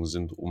Voraussetzungen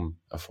sind, um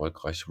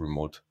erfolgreich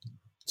remote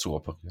zu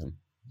operieren?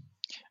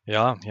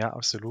 Ja, ja,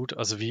 absolut.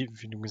 Also wie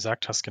du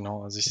gesagt hast,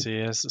 genau. Also ich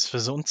sehe,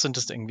 für uns sind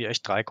es irgendwie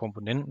echt 3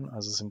 Komponenten.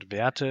 Also es sind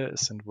Werte,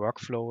 es sind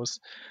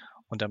Workflows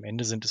und am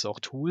Ende sind es auch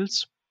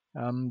Tools,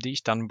 die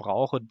ich dann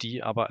brauche,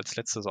 die aber als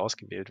Letztes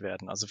ausgewählt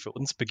werden. Also für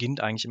uns beginnt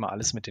eigentlich immer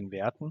alles mit den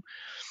Werten.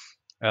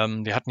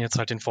 Wir hatten jetzt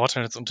halt den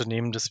Vorteil als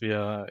Unternehmen, dass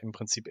wir im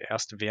Prinzip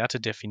erst Werte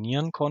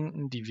definieren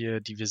konnten, die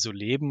wir so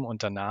leben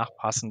und danach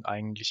passend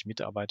eigentlich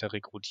Mitarbeiter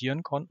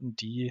rekrutieren konnten,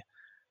 die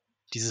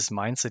dieses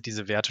Mindset,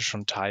 diese Werte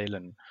schon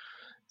teilen.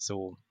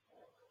 So,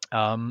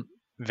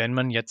 wenn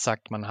man jetzt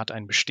sagt, man hat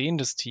ein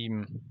bestehendes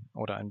Team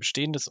oder ein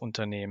bestehendes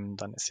Unternehmen,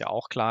 dann ist ja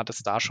auch klar,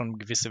 dass da schon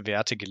gewisse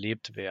Werte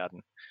gelebt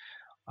werden.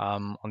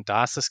 Und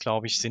da ist es,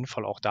 glaube ich,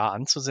 sinnvoll, auch da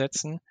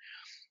anzusetzen.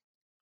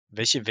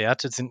 Welche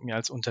Werte sind mir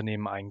als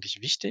Unternehmen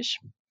eigentlich wichtig?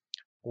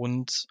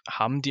 Und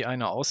haben die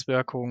eine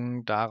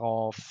Auswirkung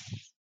darauf,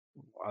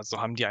 also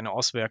haben die eine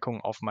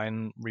Auswirkung auf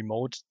mein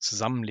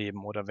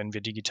Remote-Zusammenleben oder wenn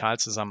wir digital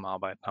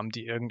zusammenarbeiten, haben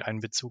die irgendeinen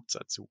Bezug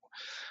dazu?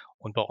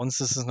 Und bei uns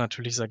ist es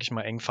natürlich, sage ich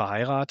mal, eng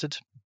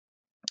verheiratet.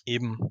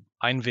 Eben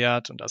ein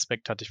Wert und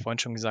Aspekt hatte ich vorhin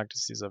schon gesagt,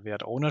 ist dieser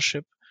Wert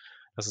Ownership,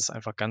 dass es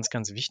einfach ganz,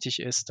 ganz wichtig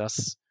ist,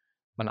 dass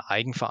man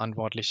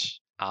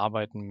eigenverantwortlich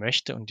arbeiten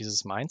möchte und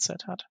dieses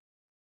Mindset hat.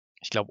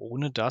 Ich glaube,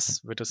 ohne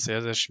das wird es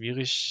sehr, sehr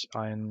schwierig,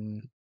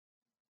 ein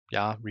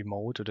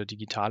Remote- oder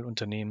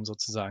Digitalunternehmen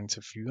sozusagen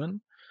zu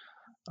führen.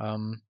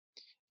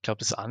 Ich glaube,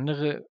 das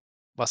andere,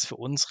 was für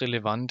uns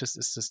relevant ist,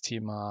 ist das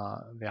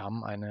Thema, wir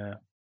haben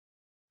eine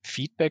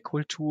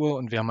Feedback-Kultur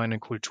und wir haben eine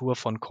Kultur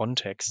von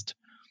Kontext.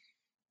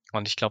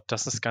 Und ich glaube,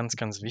 das ist ganz,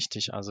 ganz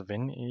wichtig. Also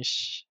wenn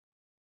ich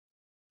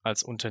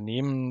als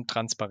Unternehmen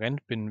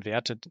transparent bin,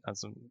 Werte,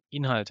 also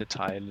Inhalte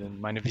teile,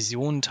 meine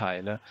Vision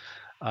teile,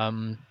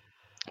 meinen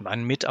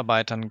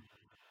Mitarbeitern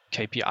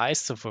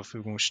KPIs zur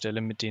Verfügung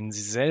stelle, mit denen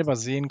sie selber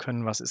sehen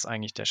können, was ist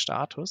eigentlich der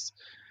Status,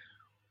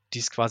 die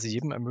es quasi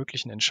jedem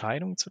ermöglichen,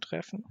 Entscheidungen zu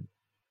treffen,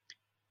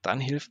 dann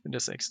hilft mir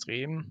das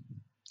extrem,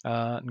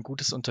 ein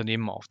gutes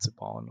Unternehmen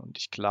aufzubauen. Und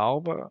ich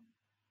glaube,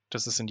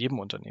 das ist in jedem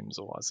Unternehmen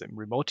so. Also im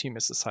Remote-Team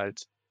ist es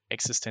halt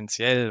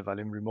existenziell, weil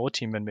im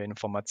Remote-Team, wenn mir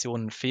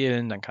Informationen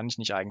fehlen, dann kann ich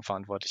nicht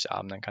eigenverantwortlich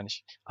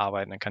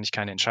arbeiten, dann kann ich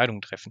keine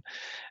Entscheidung treffen.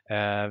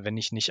 Wenn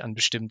ich nicht an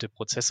bestimmte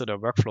Prozesse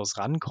oder Workflows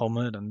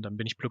rankomme, dann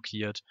bin ich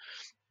blockiert.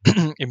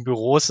 Im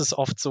Büro ist es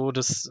oft so,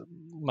 dass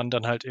man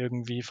dann halt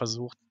irgendwie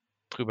versucht,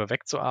 drüber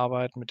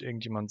wegzuarbeiten, mit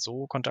irgendjemand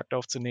so Kontakt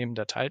aufzunehmen,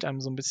 der teilt einem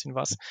so ein bisschen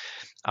was.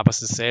 Aber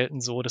es ist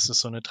selten so, dass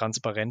es so eine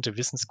transparente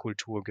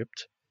Wissenskultur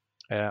gibt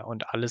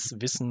und alles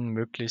Wissen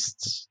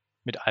möglichst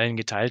mit allen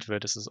geteilt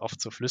wird. Es ist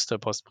oft so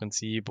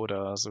Flüsterpostprinzip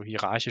oder so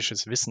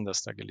hierarchisches Wissen,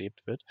 das da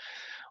gelebt wird.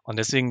 Und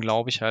deswegen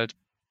glaube ich halt,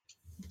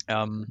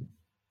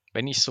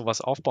 wenn ich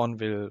sowas aufbauen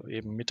will,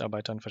 eben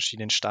Mitarbeiter an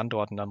verschiedenen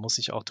Standorten, dann muss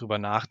ich auch drüber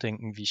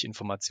nachdenken, wie ich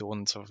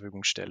Informationen zur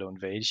Verfügung stelle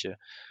und welche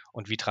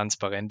und wie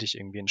transparent ich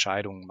irgendwie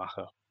Entscheidungen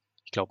mache.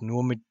 Ich glaube,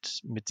 nur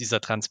mit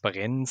dieser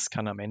Transparenz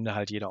kann am Ende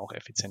halt jeder auch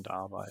effizient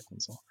arbeiten.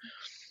 So.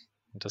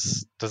 Und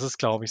das ist,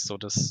 glaube ich, so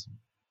das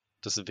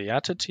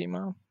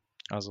Wertethema.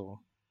 Also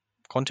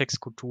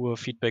Kontextkultur,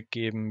 Feedback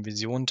geben,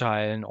 Vision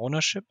teilen,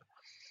 Ownership.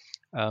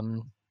 Das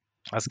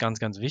ist ganz,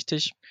 ganz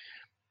wichtig.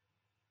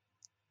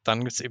 Dann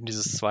gibt es eben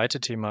dieses zweite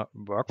Thema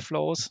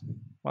Workflows,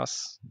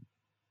 was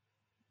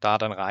da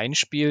dann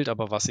reinspielt,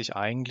 aber was sich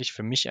eigentlich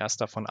für mich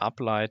erst davon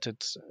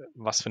ableitet,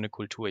 was für eine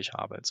Kultur ich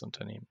habe als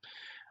Unternehmen.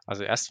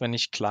 Also erst wenn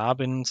ich klar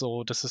bin,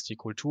 so, das ist die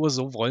Kultur,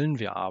 so wollen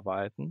wir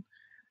arbeiten,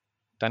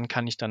 dann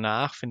kann ich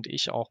danach, finde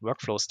ich, auch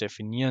Workflows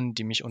definieren,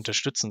 die mich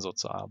unterstützen, so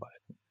zu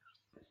arbeiten.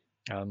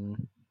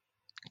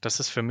 Das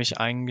ist für mich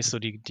eigentlich so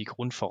die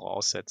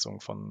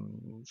Grundvoraussetzung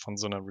von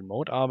so einer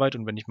Remote-Arbeit.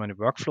 Und wenn ich meine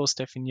Workflows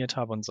definiert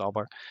habe und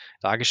sauber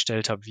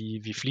dargestellt habe,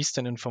 wie fließt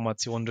denn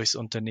Information durchs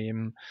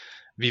Unternehmen,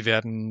 wie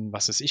werden,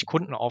 was weiß ich,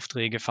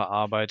 Kundenaufträge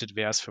verarbeitet,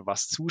 wer ist für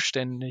was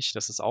zuständig,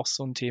 das ist auch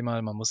so ein Thema.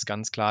 Man muss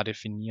ganz klar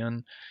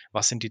definieren,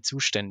 was sind die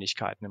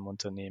Zuständigkeiten im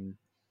Unternehmen.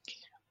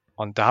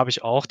 Und da habe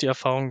ich auch die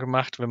Erfahrung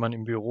gemacht, wenn man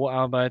im Büro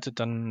arbeitet,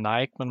 dann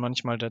neigt man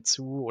manchmal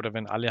dazu, oder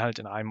wenn alle halt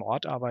in einem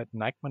Ort arbeiten,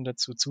 neigt man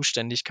dazu,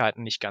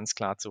 Zuständigkeiten nicht ganz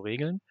klar zu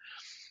regeln.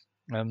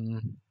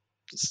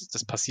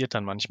 Das passiert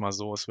dann manchmal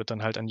so. Es wird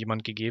dann halt an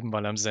jemand gegeben,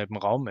 weil er im selben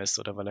Raum ist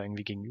oder weil er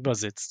irgendwie gegenüber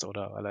sitzt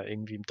oder weil er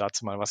irgendwie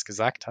dazu mal was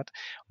gesagt hat.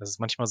 Und das ist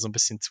manchmal so ein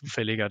bisschen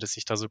zufälliger, dass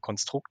sich da so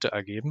Konstrukte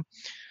ergeben,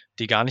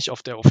 die gar nicht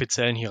auf der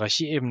offiziellen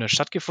Hierarchieebene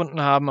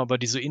stattgefunden haben, aber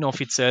die so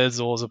inoffiziell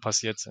so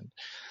passiert sind.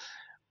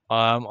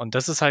 Und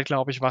das ist halt,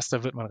 glaube ich, was,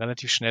 da wird man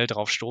relativ schnell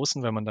drauf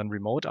stoßen, wenn man dann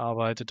remote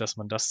arbeitet, dass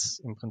man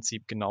das im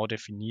Prinzip genau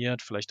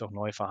definiert, vielleicht auch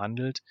neu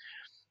verhandelt.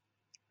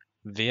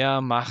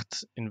 Wer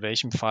macht in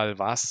welchem Fall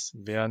was?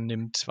 Wer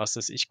nimmt, was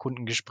weiß ich,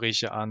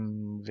 Kundengespräche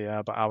an?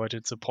 Wer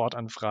bearbeitet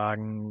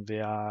Supportanfragen?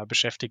 Wer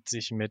beschäftigt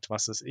sich mit,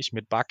 was weiß ich,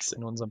 mit Bugs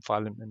in unserem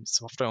Fall im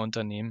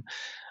Softwareunternehmen?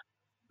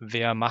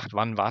 Wer macht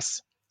wann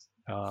was?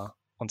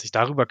 Und sich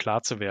darüber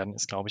klar zu werden,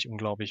 ist, glaube ich,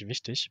 unglaublich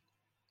wichtig,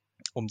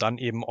 um dann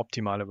eben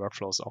optimale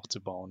Workflows auch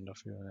zu bauen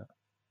dafür.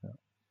 Ja.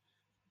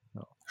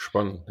 Ja.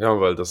 Spannend, ja,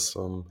 weil das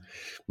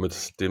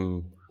mit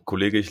dem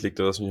Kollege, ich leg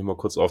dir das mich mal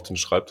kurz auf den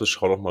Schreibtisch,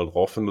 schau doch mal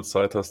drauf, wenn du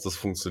Zeit hast. Das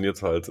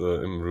funktioniert halt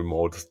im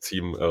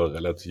Remote-Team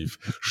relativ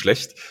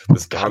schlecht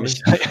bis gar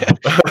nicht.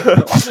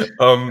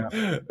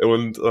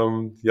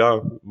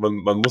 Ja,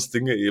 man muss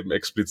Dinge eben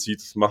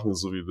explizit machen,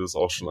 so wie du es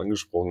auch schon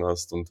angesprochen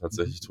hast, und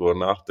tatsächlich drüber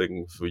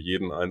nachdenken für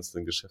jeden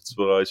einzelnen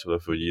Geschäftsbereich oder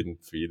für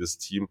jedes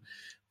Team,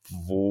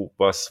 wo,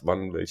 was,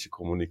 wann, welche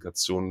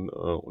Kommunikation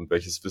und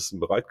welches Wissen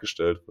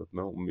bereitgestellt wird,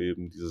 ne, um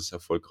eben dieses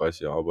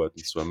erfolgreiche Arbeiten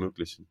zu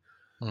ermöglichen.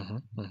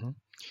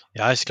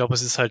 Ja, ich glaube,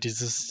 es ist halt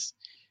dieses,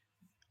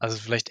 also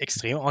vielleicht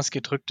extrem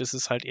ausgedrückt, ist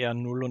es halt eher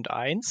 0 und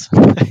 1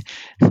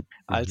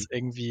 als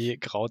irgendwie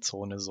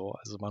Grauzone so.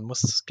 Also man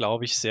muss,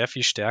 glaube ich, sehr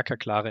viel stärker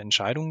klare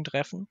Entscheidungen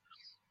treffen,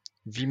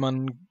 wie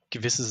man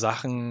gewisse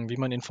Sachen, wie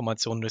man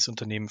Informationen durchs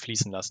Unternehmen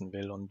fließen lassen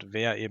will und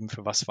wer eben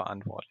für was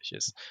verantwortlich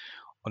ist.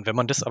 Und wenn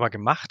man das aber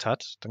gemacht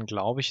hat, dann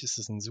glaube ich, ist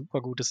es ein super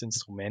gutes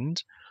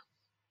Instrument,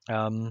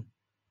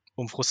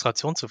 um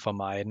Frustration zu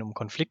vermeiden, um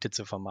Konflikte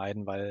zu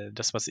vermeiden, weil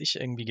das, was ich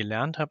irgendwie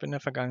gelernt habe in der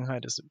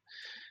Vergangenheit, ist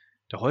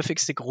der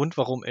häufigste Grund,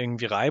 warum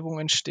irgendwie Reibung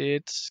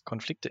entsteht,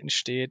 Konflikte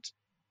entsteht,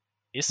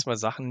 ist, weil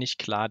Sachen nicht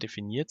klar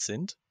definiert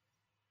sind.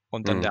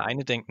 Und dann der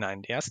eine denkt,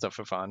 nein, er ist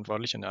dafür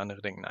verantwortlich und der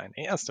andere denkt, nein,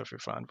 er ist dafür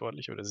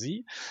verantwortlich oder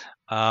sie.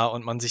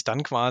 Und man sich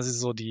dann quasi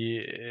so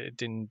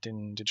den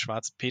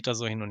schwarzen Peter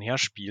so hin und her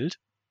spielt.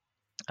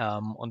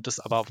 Und das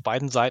aber auf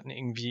beiden Seiten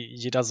irgendwie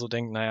jeder so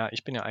denkt, naja,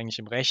 ich bin ja eigentlich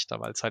im Recht,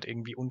 weil es halt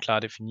irgendwie unklar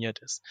definiert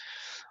ist.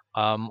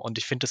 Und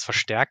ich finde, das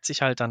verstärkt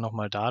sich halt dann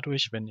nochmal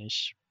dadurch, wenn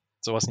ich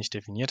sowas nicht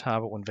definiert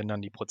habe und wenn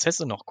dann die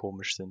Prozesse noch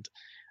komisch sind.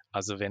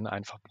 Also wenn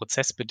einfach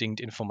prozessbedingt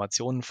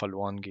Informationen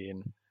verloren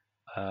gehen,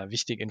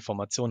 wichtige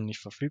Informationen nicht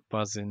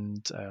verfügbar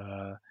sind,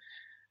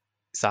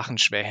 Sachen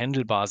schwer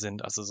handelbar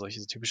sind, also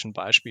solche typischen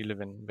Beispiele,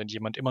 wenn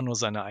jemand immer nur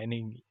seine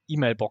eine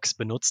E-Mail-Box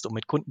benutzt, um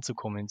mit Kunden zu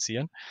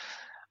kommunizieren,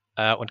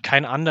 und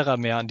kein anderer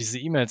mehr an diese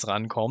E-Mails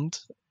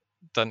rankommt,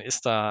 dann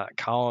ist da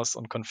Chaos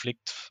und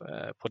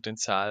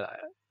Konfliktpotenzial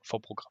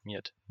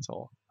vorprogrammiert.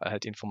 So, weil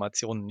halt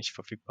Informationen nicht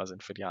verfügbar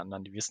sind für die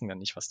anderen. Die wissen ja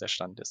nicht, was der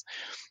Stand ist.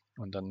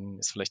 Und dann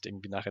ist vielleicht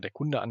irgendwie nachher der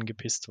Kunde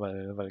angepisst,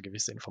 weil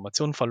gewisse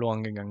Informationen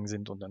verloren gegangen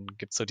sind und dann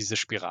gibt es so diese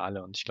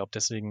Spirale. Und ich glaube,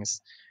 deswegen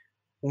ist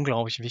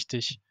unglaublich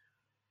wichtig,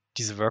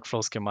 diese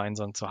Workflows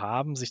gemeinsam zu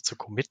haben, sich zu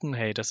committen,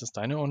 hey, das ist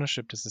deine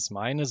Ownership, das ist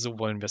meine, so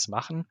wollen wir es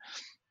machen.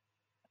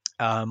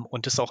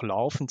 Und das auch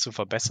laufend zu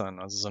verbessern.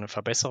 Also so eine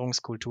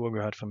Verbesserungskultur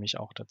gehört für mich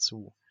auch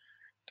dazu,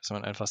 dass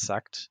man einfach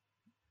sagt,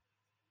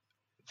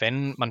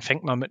 wenn man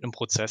fängt mal mit einem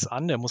Prozess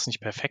an, der muss nicht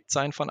perfekt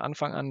sein von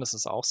Anfang an. Das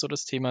ist auch so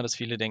das Thema, dass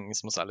viele denken,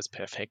 es muss alles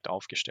perfekt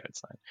aufgestellt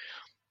sein.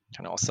 Ich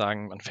kann auch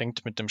sagen, man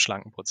fängt mit dem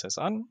schlanken Prozess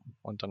an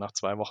und dann nach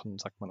 2 Wochen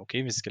sagt man,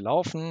 okay, wie ist es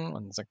gelaufen?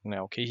 Und dann sagt man,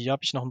 ja, okay, hier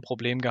habe ich noch ein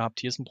Problem gehabt,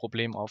 hier ist ein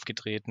Problem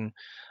aufgetreten.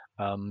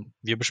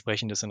 Wir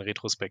besprechen das in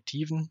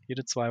Retrospektiven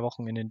jede 2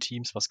 Wochen in den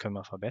Teams, was können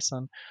wir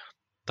verbessern.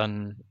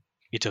 Dann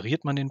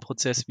iteriert man den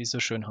Prozess, wie es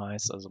so schön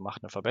heißt, also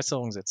macht eine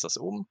Verbesserung, setzt das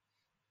um,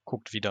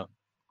 guckt wieder.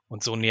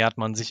 Und so nähert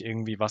man sich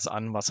irgendwie was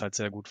an, was halt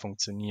sehr gut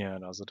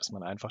funktioniert. Also dass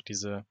man einfach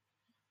diese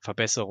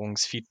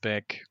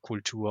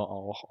Verbesserungs-Feedback-Kultur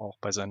auch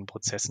bei seinen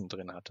Prozessen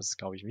drin hat. Das ist,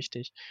 glaube ich,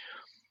 wichtig.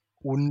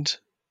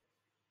 Und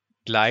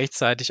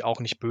gleichzeitig auch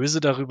nicht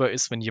böse darüber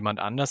ist, wenn jemand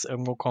anders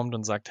irgendwo kommt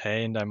und sagt,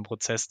 hey, in deinem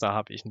Prozess, da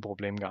habe ich ein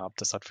Problem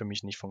gehabt, das hat für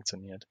mich nicht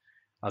funktioniert.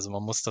 Also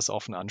man muss das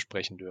offen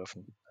ansprechen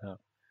dürfen. Ja.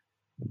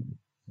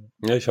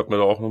 Ja, ich habe mir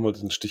da auch nochmal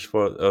das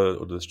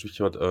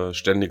Stichwort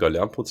ständiger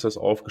Lernprozess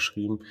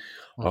aufgeschrieben,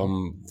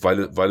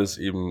 weil es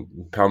eben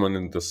ein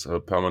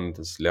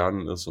permanentes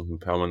Lernen ist und ein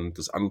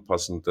permanentes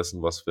Anpassen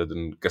dessen, was wir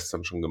denn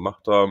gestern schon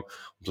gemacht haben,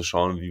 um zu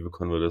schauen, wie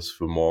können wir das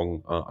für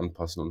morgen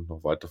anpassen und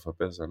noch weiter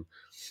verbessern.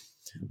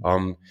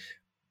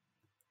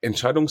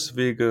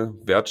 Entscheidungswege,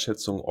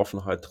 Wertschätzung,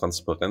 Offenheit,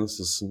 Transparenz,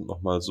 das sind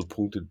nochmal so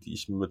Punkte, die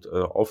ich mit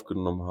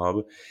aufgenommen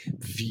habe.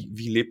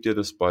 Wie lebt ihr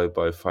das bei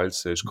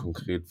FileSage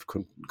konkret?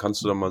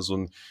 Kannst du da mal so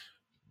einen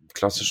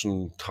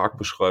klassischen Tag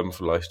beschreiben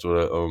vielleicht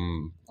oder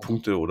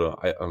Punkte oder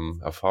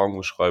Erfahrungen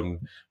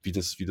beschreiben, wie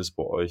das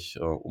bei euch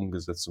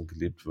umgesetzt und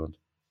gelebt wird?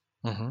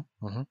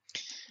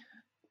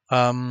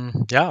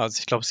 Ja, also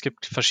ich glaube, es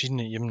gibt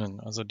verschiedene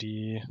Ebenen. Also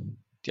die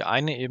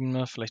eine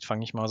Ebene, vielleicht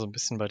fange ich mal so ein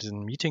bisschen bei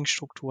diesen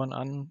Meetingstrukturen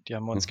an. Die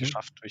haben wir uns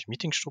geschafft durch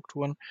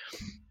Meetingstrukturen.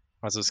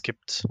 Also es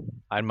gibt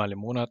einmal im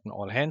Monat ein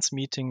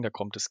All-Hands-Meeting, da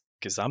kommt das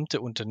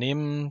gesamte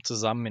Unternehmen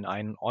zusammen in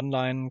eine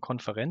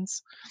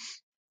Online-Konferenz.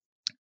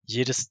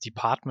 Jedes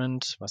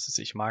Department, was weiß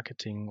ich,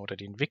 Marketing oder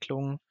die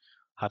Entwicklung,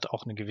 hat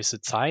auch eine gewisse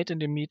Zeit in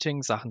dem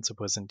Meeting, Sachen zu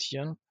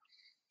präsentieren.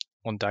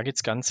 Und da geht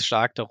es ganz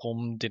stark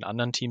darum, den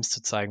anderen Teams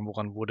zu zeigen,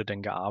 woran wurde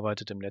denn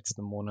gearbeitet im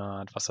letzten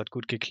Monat, was hat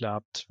gut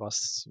geklappt,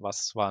 was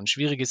war ein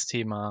schwieriges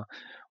Thema,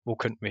 wo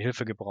könnten wir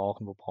Hilfe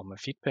gebrauchen, wo brauchen wir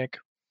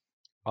Feedback.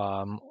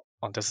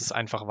 Und das ist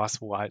einfach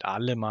was, wo halt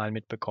alle mal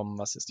mitbekommen,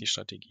 was ist die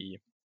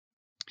Strategie.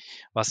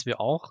 Was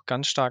wir auch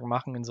ganz stark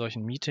machen in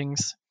solchen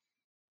Meetings,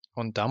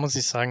 und da muss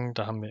ich sagen,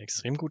 da haben wir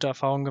extrem gute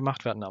Erfahrungen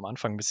gemacht. Wir hatten am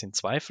Anfang ein bisschen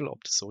Zweifel,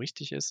 ob das so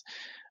richtig ist.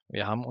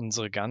 Wir haben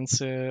unsere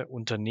ganze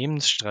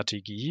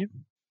Unternehmensstrategie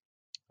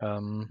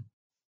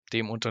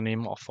dem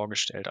Unternehmen auch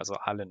vorgestellt, also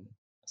allen.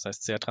 Das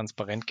heißt, sehr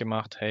transparent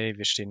gemacht, hey,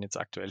 wir stehen jetzt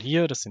aktuell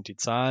hier, das sind die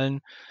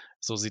Zahlen,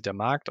 so sieht der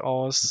Markt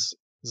aus,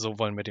 so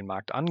wollen wir den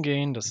Markt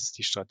angehen, das ist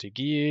die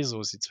Strategie,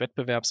 so sieht das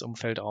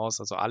Wettbewerbsumfeld aus.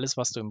 Also alles,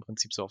 was du im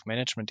Prinzip so auf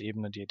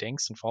Management-Ebene dir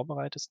denkst und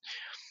vorbereitest,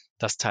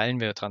 das teilen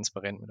wir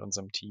transparent mit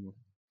unserem Team.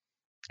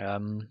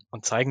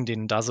 Und zeigen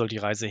denen, da soll die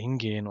Reise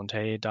hingehen und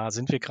hey, da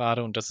sind wir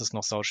gerade und das ist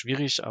noch sau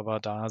schwierig, aber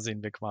da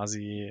sehen wir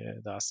quasi,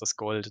 da ist das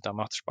Gold, da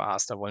macht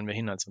Spaß, da wollen wir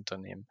hin als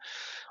Unternehmen.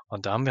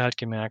 Und da haben wir halt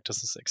gemerkt,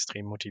 dass es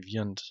extrem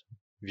motivierend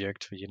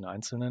wirkt für jeden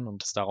Einzelnen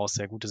und dass daraus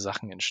sehr gute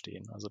Sachen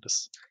entstehen. Also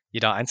dass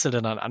jeder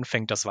Einzelne dann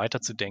anfängt, das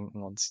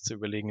weiterzudenken und sich zu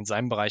überlegen, in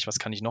seinem Bereich, was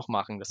kann ich noch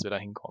machen, dass wir da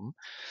hinkommen.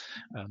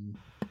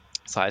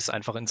 Das heißt,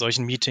 einfach in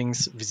solchen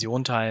Meetings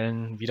Vision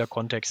teilen, wieder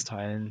Kontext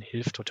teilen,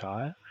 hilft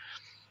total.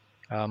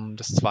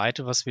 Das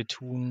Zweite, was wir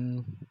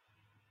tun,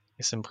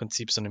 ist im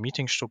Prinzip so eine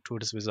Meetingstruktur,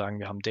 dass wir sagen,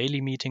 wir haben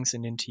Daily Meetings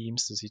in den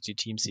Teams, dass sich die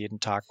Teams jeden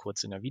Tag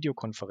kurz in der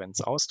Videokonferenz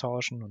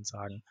austauschen und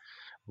sagen,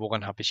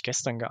 woran habe ich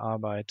gestern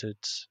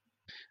gearbeitet,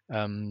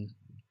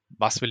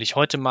 was will ich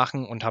heute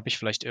machen und habe ich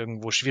vielleicht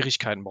irgendwo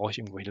Schwierigkeiten, brauche ich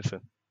irgendwo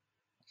Hilfe.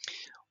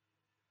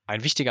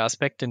 Ein wichtiger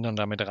Aspekt, den dann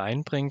damit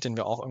reinbringt, den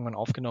wir auch irgendwann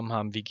aufgenommen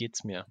haben, wie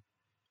geht's mir?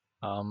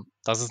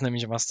 Das ist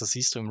nämlich was, das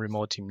siehst du im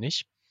Remote-Team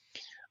nicht.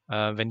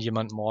 Wenn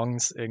jemand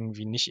morgens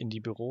irgendwie nicht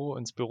ins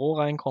Büro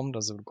reinkommt,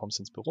 also du kommst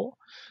ins Büro,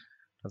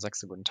 dann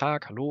sagst du guten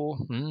Tag, hallo,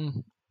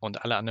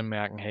 und alle anderen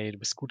merken, hey, du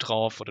bist gut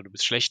drauf oder du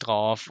bist schlecht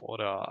drauf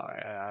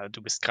oder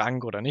du bist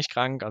krank oder nicht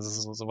krank,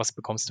 also sowas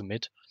bekommst du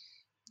mit.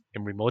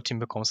 Im Remote-Team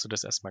bekommst du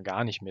das erstmal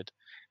gar nicht mit.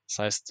 Das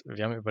heißt,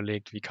 wir haben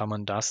überlegt, wie kann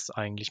man das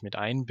eigentlich mit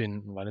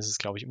einbinden, weil es ist,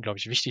 glaube ich,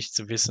 unglaublich wichtig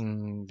zu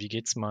wissen, wie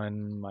geht's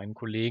meinen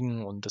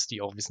Kollegen und dass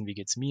die auch wissen, wie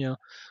geht's mir.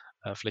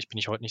 Vielleicht bin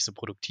ich heute nicht so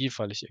produktiv,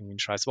 weil ich irgendwie ein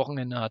scheiß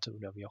Wochenende hatte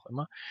oder wie auch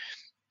immer.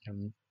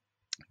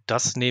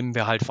 Das nehmen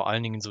wir halt vor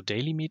allen Dingen in so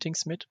Daily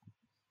Meetings mit.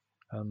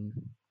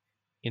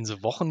 In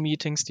so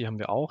Wochenmeetings, die haben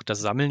wir auch, da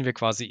sammeln wir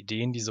quasi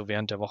Ideen, die so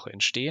während der Woche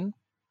entstehen.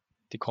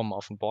 Die kommen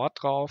auf ein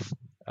Board drauf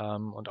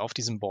und auf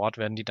diesem Board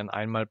werden die dann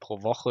einmal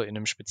pro Woche in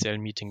einem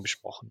speziellen Meeting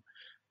besprochen.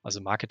 Also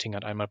Marketing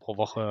hat einmal pro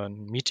Woche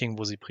ein Meeting,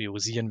 wo sie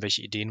priorisieren,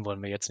 welche Ideen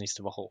wollen wir jetzt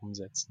nächste Woche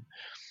umsetzen.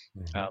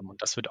 Und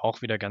das wird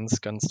auch wieder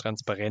ganz, ganz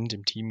transparent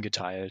im Team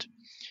geteilt.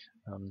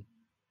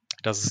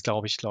 Das ist,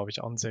 glaube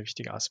ich, auch ein sehr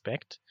wichtiger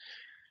Aspekt.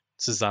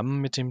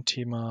 Zusammen mit dem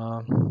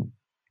Thema,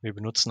 wir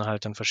benutzen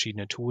halt dann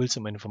verschiedene Tools,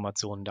 um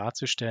Informationen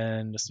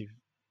darzustellen, dass die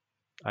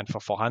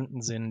einfach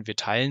vorhanden sind. Wir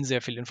teilen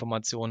sehr viel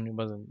Informationen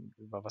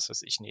über was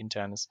weiß ich, ein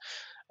internes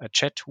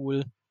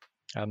Chat-Tool,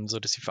 so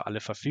dass sie für alle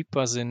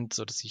verfügbar sind,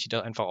 so dass sich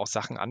jeder einfach auch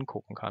Sachen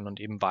angucken kann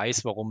und eben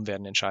weiß, warum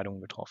werden Entscheidungen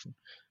getroffen,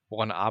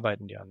 woran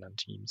arbeiten die anderen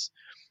Teams.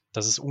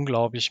 Das ist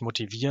unglaublich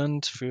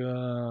motivierend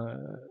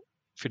für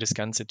das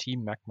ganze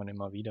Team, merkt man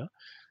immer wieder.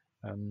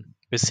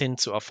 Bis hin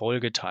zu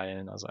Erfolge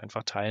teilen, also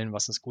einfach teilen,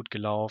 was ist gut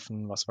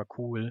gelaufen, was war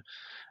cool.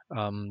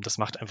 Das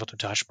macht einfach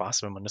total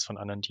Spaß, wenn man das von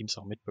anderen Teams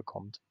auch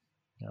mitbekommt.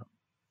 Ja.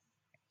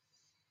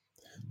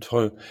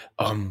 Toll.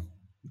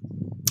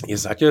 Ihr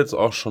seid ja jetzt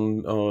auch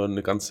schon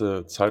eine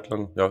ganze Zeit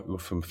lang, ja, über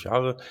 5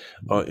 Jahre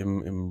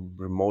im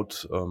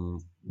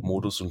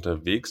Remote-Modus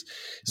unterwegs.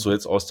 So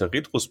jetzt aus der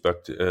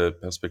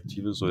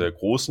Retrospektive, so der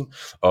großen,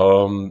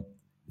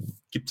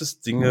 gibt es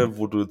Dinge,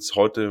 wo du jetzt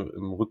heute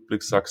im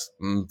Rückblick sagst,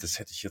 das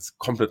hätte ich jetzt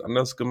komplett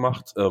anders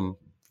gemacht,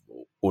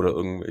 oder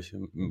irgendwelche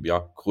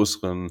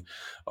größeren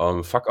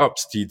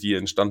Fuck-ups, die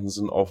entstanden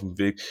sind auf dem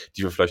Weg,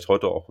 die wir vielleicht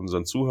heute auch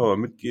unseren Zuhörern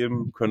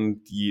mitgeben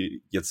können,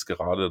 die jetzt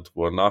gerade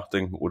drüber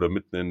nachdenken oder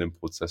mitten in dem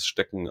Prozess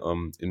stecken,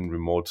 in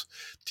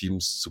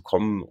Remote-Teams zu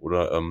kommen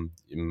oder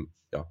im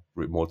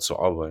Remote zu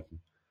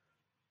arbeiten.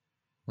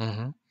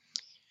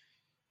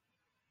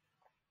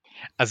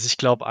 Also ich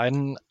glaube,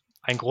 ein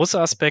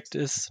großer Aspekt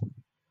ist,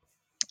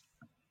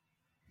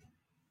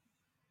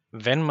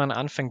 wenn man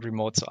anfängt,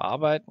 remote zu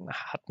arbeiten,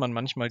 hat man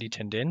manchmal die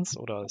Tendenz,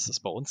 oder es ist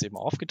bei uns eben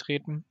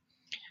aufgetreten,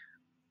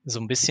 so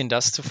ein bisschen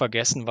das zu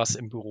vergessen, was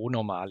im Büro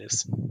normal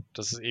ist.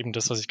 Das ist eben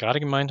das, was ich gerade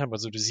gemeint habe.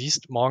 Also du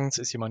siehst, morgens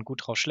ist jemand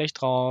gut drauf,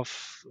 schlecht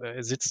drauf,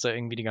 sitzt da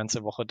irgendwie die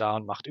ganze Woche da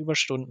und macht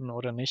Überstunden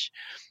oder nicht.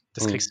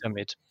 Das kriegst du ja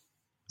mit.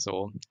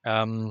 So,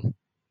 im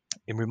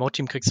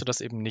Remote-Team kriegst du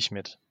das eben nicht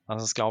mit.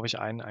 Also das ist, glaube ich,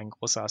 ein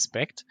großer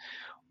Aspekt.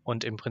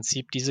 Und im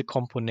Prinzip diese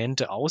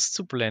Komponente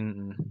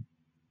auszublenden,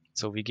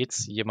 so, wie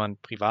geht's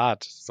jemand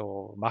privat?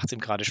 So, macht's ihm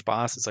gerade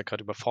Spaß? Ist er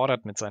gerade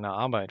überfordert mit seiner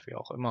Arbeit, wie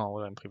auch immer,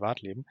 oder im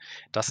Privatleben?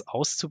 Das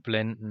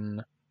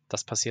auszublenden,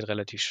 das passiert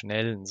relativ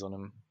schnell in so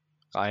einem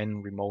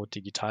reinen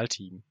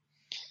Remote-Digital-Team.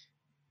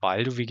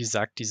 weil du, wie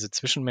gesagt, diese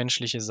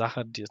zwischenmenschliche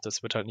Sache,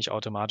 das wird halt nicht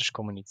automatisch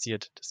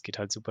kommuniziert. Das geht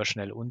halt super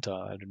schnell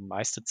unter, weil du die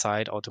meiste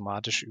Zeit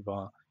automatisch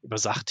über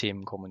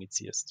Sachthemen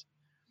kommunizierst.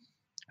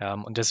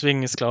 Und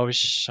deswegen ist, glaube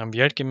ich, haben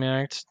wir halt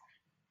gemerkt,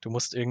 du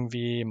musst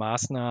irgendwie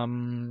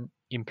Maßnahmen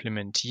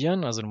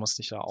implementieren. Also du musst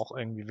dich da auch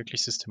irgendwie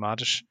wirklich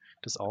systematisch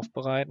das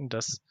aufbereiten,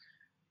 dass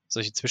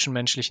solche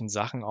zwischenmenschlichen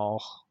Sachen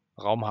auch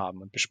Raum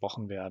haben und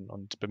besprochen werden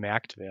und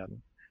bemerkt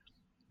werden.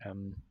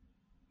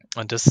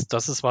 Und das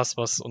ist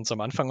was uns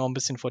am Anfang auch ein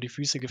bisschen vor die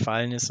Füße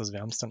gefallen ist. Also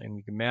wir haben es dann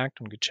irgendwie gemerkt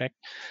und gecheckt.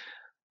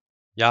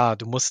 Ja,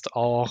 du musst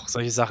auch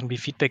solche Sachen wie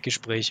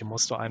Feedbackgespräche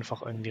musst du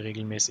einfach irgendwie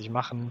regelmäßig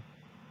machen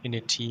in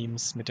den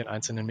Teams mit den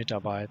einzelnen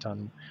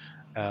Mitarbeitern,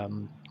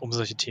 um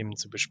solche Themen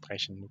zu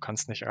besprechen. Du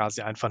kannst nicht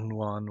quasi einfach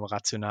nur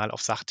rational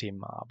auf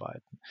Sachthemen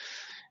arbeiten.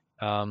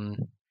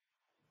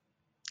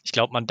 Ich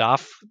glaube, man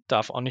darf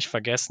auch nicht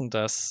vergessen,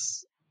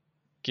 dass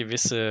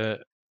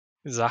gewisse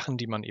Sachen,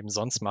 die man eben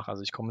sonst macht.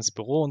 Also ich komme ins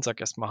Büro und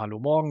sage erstmal Hallo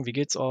morgen, wie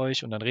geht's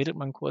euch? Und dann redet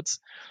man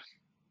kurz.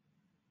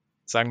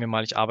 Sagen wir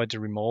mal, ich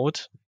arbeite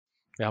remote.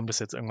 Wir haben das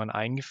jetzt irgendwann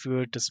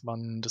eingeführt, dass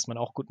man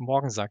auch Guten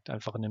Morgen sagt,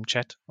 einfach in dem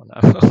Chat und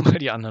einfach mal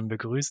die anderen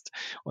begrüßt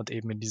und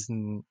eben in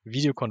diesen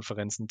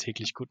Videokonferenzen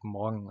täglich Guten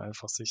Morgen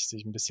einfach sich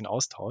ein bisschen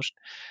austauscht.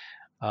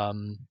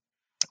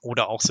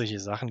 Oder auch solche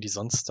Sachen, die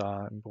sonst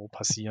da im Büro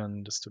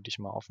passieren, dass du dich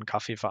mal auf einen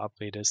Kaffee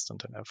verabredest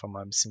und dann einfach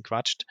mal ein bisschen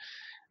quatscht.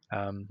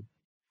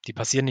 Die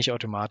passieren nicht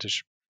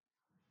automatisch.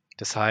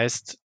 Das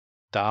heißt,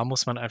 da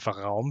muss man einfach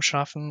Raum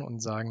schaffen und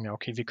sagen, ja,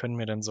 okay, wie können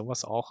wir denn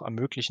sowas auch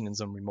ermöglichen in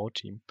so einem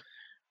Remote-Team?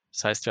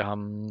 Das heißt, wir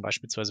haben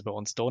beispielsweise bei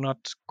uns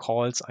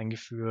Donut-Calls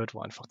eingeführt,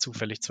 wo einfach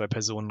zufällig 2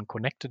 Personen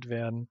connected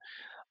werden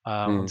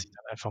und sich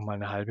dann einfach mal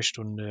eine halbe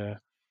Stunde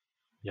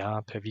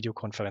per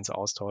Videokonferenz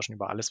austauschen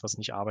über alles, was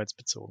nicht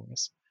arbeitsbezogen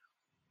ist.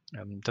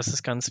 Das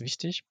ist ganz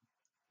wichtig.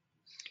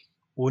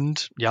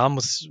 Und ja,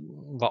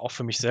 war auch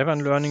für mich selber ein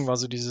Learning, war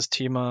so dieses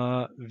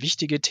Thema,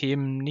 wichtige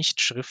Themen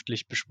nicht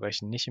schriftlich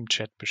besprechen, nicht im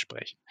Chat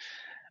besprechen.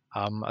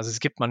 Also es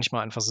gibt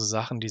manchmal einfach so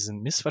Sachen, die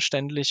sind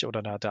missverständlich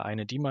oder da hat der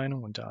eine die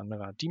Meinung und der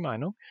andere hat die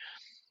Meinung.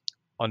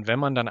 Und wenn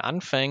man dann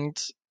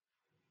anfängt,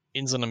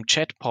 in so einem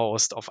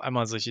Chat-Post auf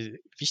einmal solche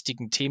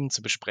wichtigen Themen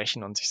zu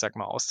besprechen und sich, sag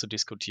mal,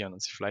 auszudiskutieren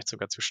und sich vielleicht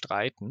sogar zu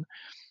streiten,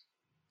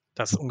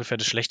 das ist ungefähr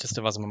das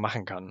Schlechteste, was man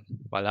machen kann,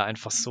 weil da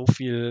einfach so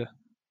viel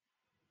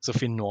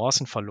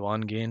Nuancen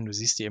verloren gehen. Du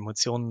siehst die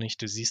Emotionen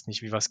nicht, du siehst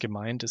nicht, wie was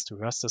gemeint ist, du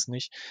hörst das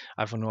nicht,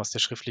 einfach nur aus der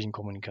schriftlichen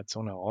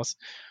Kommunikation heraus.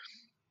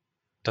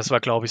 Das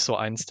war, glaube ich, so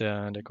eins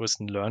der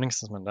größten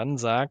Learnings, dass man dann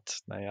sagt,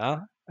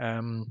 naja,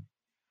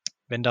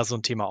 wenn da so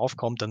ein Thema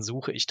aufkommt, dann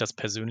suche ich das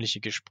persönliche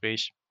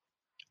Gespräch.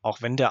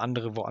 Auch wenn der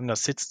andere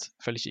woanders sitzt,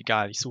 völlig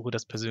egal. Ich suche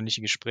das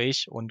persönliche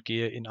Gespräch und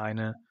gehe in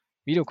eine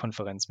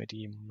Videokonferenz mit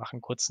ihm, mache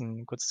ein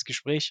kurzes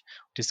Gespräch,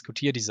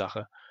 diskutiere die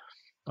Sache.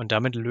 Und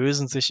damit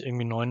lösen sich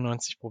irgendwie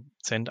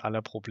 99%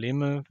 aller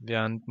Probleme,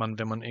 während man,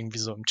 wenn man irgendwie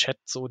so im Chat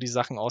so die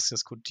Sachen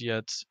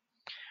ausdiskutiert,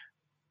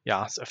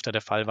 ja, es öfter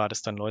der Fall war,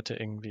 dass dann Leute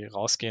irgendwie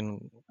rausgehen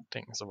und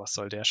denken, so was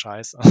soll der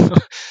Scheiß.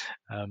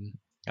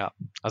 Ja,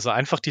 also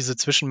einfach diese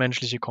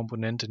zwischenmenschliche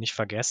Komponente nicht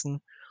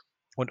vergessen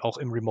und auch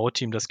im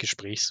Remote-Team das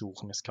Gespräch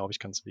suchen, ist, glaube ich,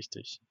 ganz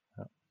wichtig.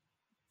 Ja.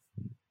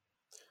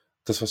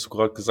 Das, was du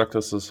gerade gesagt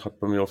hast, das hat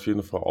bei mir auf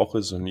jeden Fall auch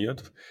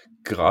resoniert.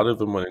 Gerade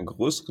wenn man in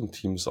größeren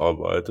Teams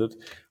arbeitet,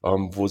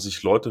 wo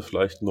sich Leute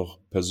vielleicht noch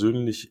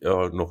persönlich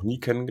noch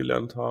nie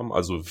kennengelernt haben,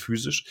 also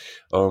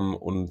physisch,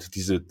 und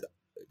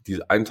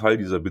ein Teil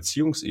dieser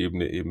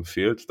Beziehungsebene eben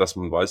fehlt, dass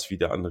man weiß, wie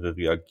der andere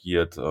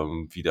reagiert,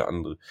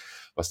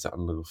 was der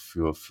andere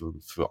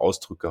für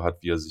Ausdrücke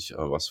hat, wie er sich,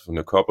 was für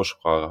eine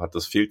Körpersprache hat.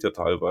 Das fehlt ja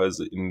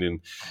teilweise in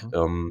den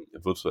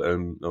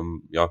virtuellen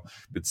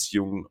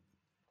Beziehungen.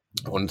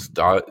 Und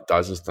da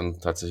ist es dann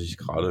tatsächlich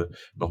gerade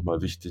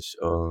nochmal wichtig,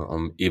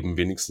 eben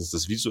wenigstens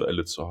das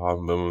Visuelle zu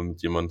haben, wenn man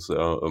mit jemand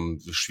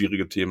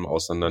schwierige Themen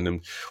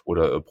auseinandernimmt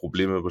oder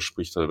Probleme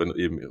bespricht, oder wenn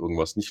eben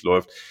irgendwas nicht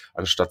läuft,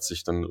 anstatt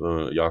sich dann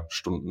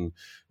Stunden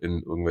in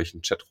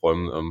irgendwelchen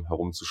Chaträumen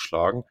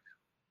herumzuschlagen.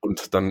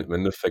 Und dann im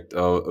Endeffekt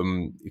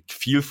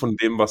viel von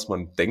dem, was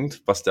man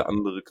denkt, was der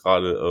andere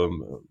gerade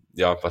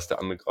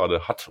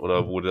hat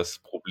oder wo das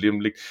Problem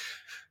liegt,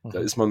 da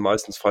ist man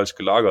meistens falsch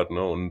gelagert,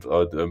 ne? Und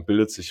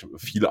bildet sich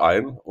viel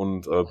ein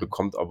und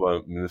bekommt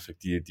aber im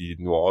Endeffekt die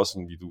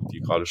Nuancen, wie du die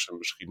gerade schon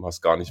beschrieben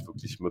hast, gar nicht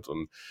wirklich mit.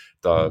 Und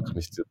da kann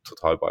ich dir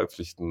total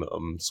beipflichten.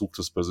 Sucht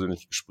das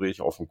persönliche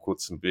Gespräch auf einem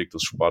kurzen Weg,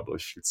 das spart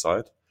euch viel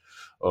Zeit.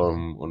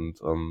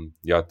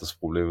 Das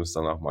Problem ist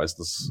danach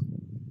meistens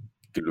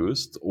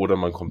gelöst oder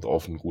man kommt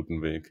auf einen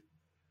guten Weg.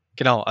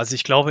 Genau, also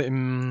ich glaube,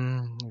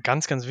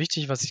 ganz, ganz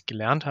wichtig, was ich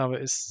gelernt habe,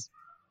 ist,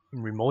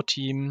 im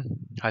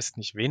Remote-Team heißt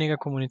nicht weniger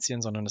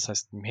kommunizieren, sondern das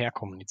heißt mehr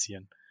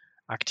kommunizieren.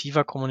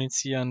 Aktiver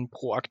kommunizieren,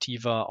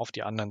 proaktiver auf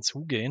die anderen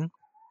zugehen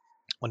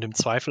und im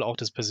Zweifel auch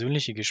das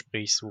persönliche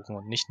Gespräch suchen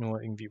und nicht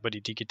nur irgendwie über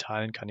die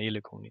digitalen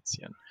Kanäle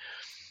kommunizieren.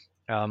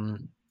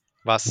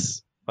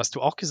 Was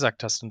du auch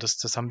gesagt hast, und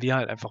das haben wir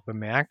halt einfach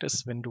bemerkt,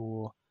 ist, wenn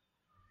du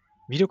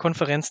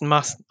Videokonferenzen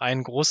machst,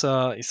 ein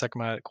großer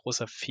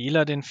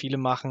Fehler, den viele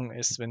machen,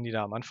 ist, wenn die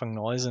da am Anfang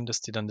neu sind,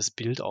 dass die dann das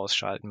Bild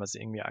ausschalten, weil sie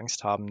irgendwie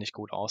Angst haben, nicht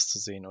gut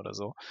auszusehen oder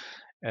so,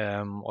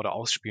 oder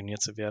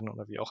ausspioniert zu werden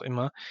oder wie auch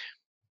immer.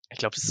 Ich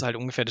glaube, das ist halt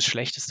ungefähr das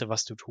Schlechteste,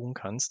 was du tun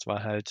kannst,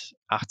 weil halt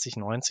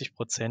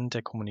 80-90%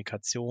 der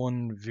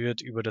Kommunikation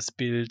wird über das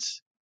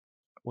Bild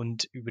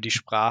und über die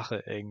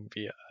Sprache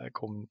irgendwie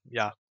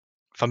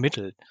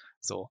vermittelt.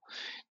 So.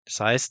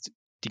 Das heißt,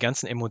 die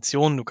ganzen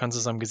Emotionen, du kannst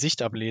es am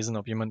Gesicht ablesen,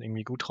 ob jemand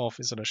irgendwie gut drauf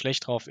ist oder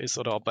schlecht drauf ist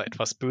oder ob er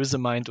etwas böse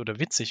meint oder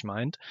witzig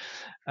meint.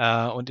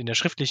 Und in der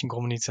schriftlichen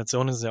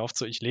Kommunikation ist es ja oft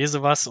so, ich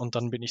lese was und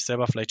dann bin ich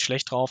selber vielleicht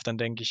schlecht drauf, dann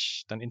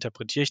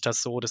interpretiere ich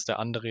das so, dass der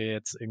andere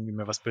jetzt irgendwie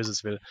mir was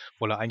Böses will,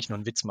 obwohl er eigentlich nur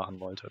einen Witz machen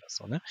wollte oder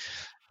so, ne?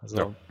 Also,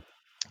 Ja.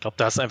 ich glaube,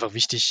 da ist einfach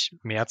wichtig,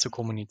 mehr zu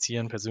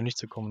kommunizieren, persönlich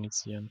zu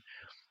kommunizieren.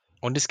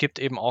 Und es gibt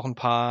eben auch ein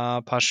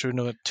paar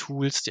schöne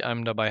Tools, die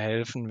einem dabei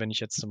helfen, wenn ich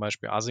jetzt zum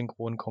Beispiel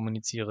asynchron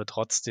kommuniziere,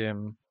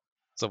 trotzdem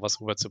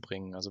sowas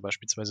rüberzubringen. Also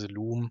beispielsweise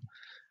Loom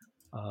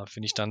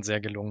finde ich dann ein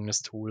sehr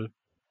gelungenes Tool.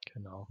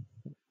 Genau.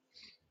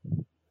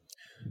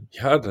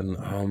 Ja,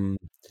 dann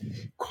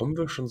kommen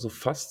wir schon so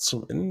fast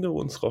zum Ende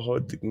unserer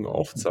heutigen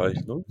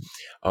Aufzeichnung.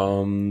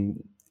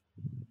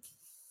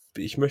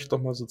 Ich möchte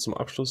noch mal so zum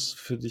Abschluss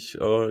für dich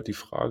die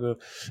Frage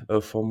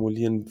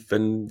formulieren,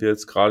 wenn wir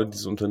jetzt gerade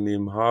diese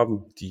Unternehmen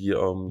haben, die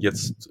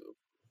jetzt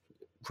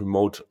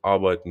remote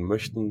arbeiten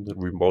möchten,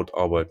 remote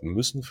arbeiten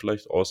müssen,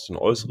 vielleicht aus den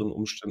äußeren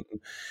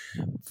Umständen.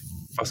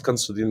 Was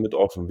kannst du denen mit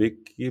auf den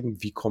Weg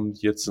geben? Wie kommen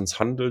die jetzt ins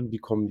Handeln? Wie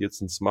kommen die jetzt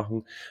ins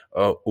Machen,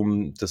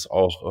 um das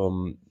auch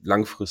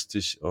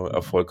langfristig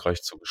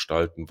erfolgreich zu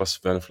gestalten?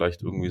 Was wären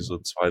vielleicht irgendwie so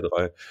 2,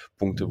 3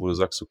 Punkte, wo du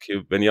sagst,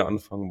 okay, wenn ihr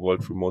anfangen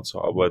wollt, remote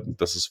zu arbeiten,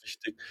 das ist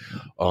wichtig,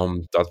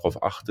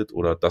 darauf achtet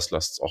oder das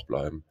lasst es auch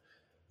bleiben?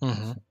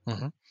 Mhm,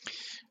 mhm.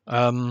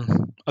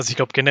 Also ich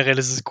glaube, generell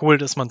ist es cool,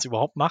 dass man es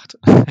überhaupt macht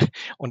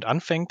und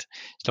anfängt.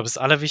 Ich glaube, das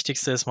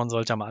Allerwichtigste ist, man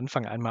sollte am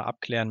Anfang einmal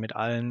abklären mit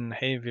allen,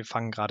 hey, wir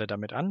fangen gerade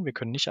damit an, wir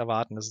können nicht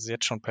erwarten, dass es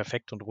jetzt schon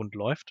perfekt und rund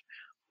läuft.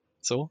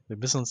 So, wir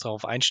müssen uns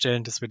darauf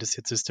einstellen, dass wir das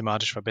jetzt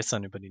systematisch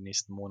verbessern über die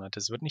nächsten Monate.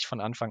 Es wird nicht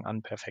von Anfang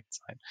an perfekt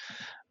sein.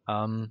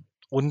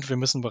 Und wir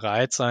müssen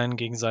bereit sein,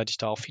 gegenseitig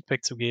da auch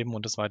Feedback zu geben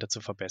und das weiter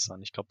zu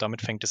verbessern. Ich glaube,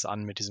 damit fängt es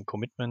an, mit diesem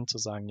Commitment zu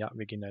sagen, ja,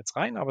 wir gehen da jetzt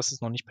rein, aber es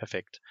ist noch nicht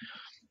perfekt.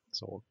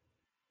 So.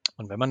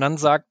 Und wenn man dann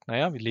sagt,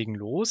 naja, wir legen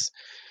los,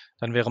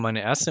 dann wäre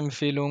meine erste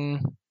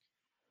Empfehlung,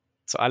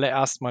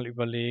 zuallererst mal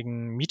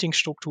überlegen,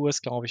 Meetingstruktur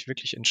ist, glaube ich,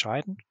 wirklich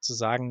entscheidend, zu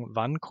sagen,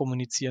 wann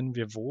kommunizieren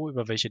wir wo,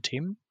 über welche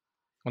Themen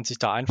und sich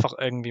da einfach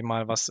irgendwie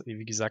mal was,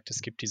 wie gesagt,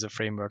 es gibt diese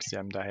Frameworks, die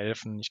einem da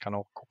helfen. Ich kann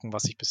auch gucken,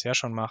 was ich bisher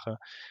schon mache,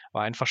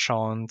 aber einfach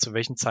schauen, zu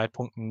welchen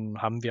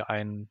Zeitpunkten haben wir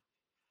einen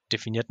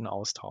definierten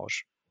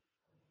Austausch.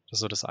 Das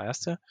ist so das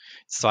Erste.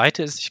 Das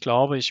Zweite ist, ich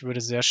glaube, ich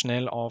würde sehr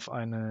schnell auf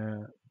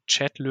eine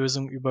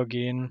Chat-Lösung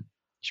übergehen.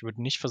 Ich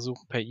würde nicht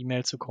versuchen, per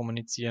E-Mail zu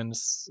kommunizieren.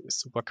 Das ist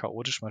super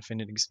chaotisch, man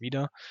findet nichts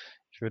wieder.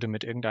 Ich würde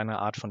mit irgendeiner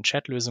Art von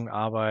Chat-Lösung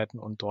arbeiten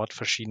und dort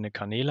verschiedene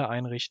Kanäle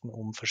einrichten,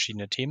 um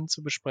verschiedene Themen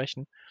zu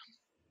besprechen.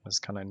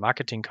 Es kann ein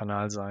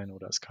Marketingkanal sein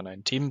oder es kann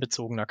ein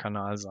themenbezogener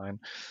Kanal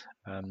sein.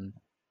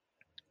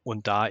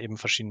 Und da eben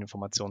verschiedene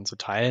Informationen zu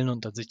teilen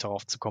und dann sich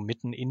darauf zu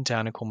committen.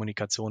 Interne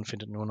Kommunikation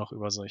findet nur noch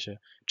über solche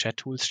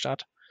Chat-Tools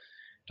statt.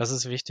 Das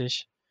ist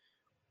wichtig.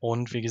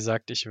 Und wie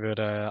gesagt, ich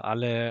würde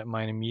alle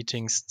meine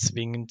Meetings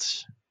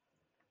zwingend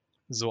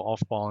so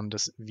aufbauen,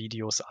 dass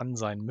Videos an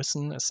sein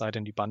müssen, es sei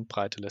denn, die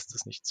Bandbreite lässt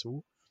es nicht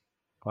zu,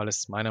 weil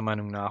es meiner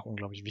Meinung nach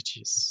unglaublich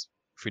wichtig ist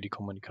für die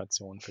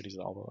Kommunikation, für die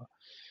saubere.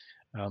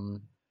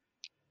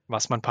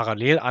 Was man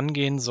parallel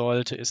angehen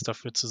sollte, ist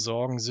dafür zu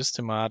sorgen,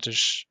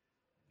 systematisch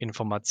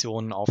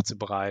Informationen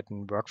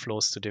aufzubereiten,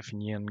 Workflows zu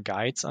definieren,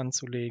 Guides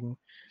anzulegen,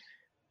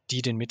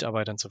 die den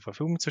Mitarbeitern zur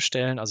Verfügung zu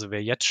stellen. Also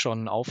wer jetzt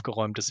schon ein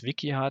aufgeräumtes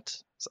Wiki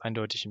hat, ist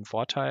eindeutig im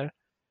Vorteil,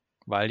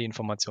 weil die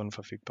Informationen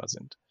verfügbar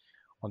sind.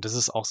 Und das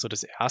ist auch so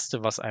das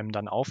Erste, was einem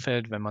dann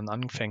auffällt, wenn man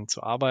anfängt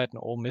zu arbeiten.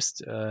 Oh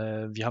Mist,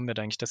 wie haben wir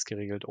da eigentlich das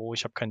geregelt? Oh,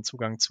 ich habe keinen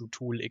Zugang zu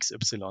Tool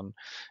XY.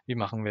 Wie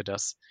machen wir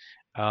das?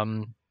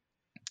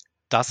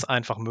 Das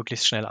einfach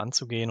möglichst schnell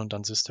anzugehen und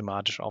dann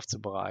systematisch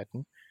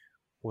aufzubereiten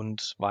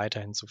und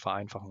weiterhin zu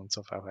vereinfachen und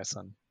zu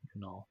verbessern.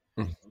 Genau.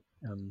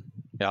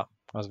 Ja,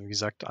 also wie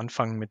gesagt,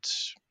 anfangen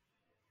mit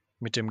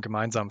dem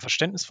gemeinsamen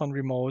Verständnis von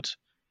Remote,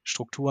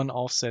 Strukturen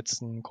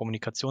aufsetzen,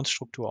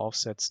 Kommunikationsstruktur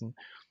aufsetzen,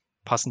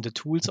 passende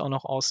Tools auch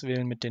noch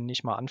auswählen, mit denen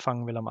ich mal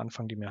anfangen will am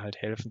Anfang, die mir halt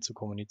helfen zu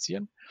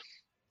kommunizieren.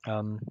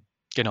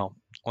 Genau.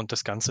 Und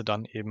das Ganze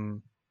dann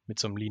eben mit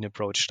so einem Lean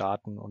Approach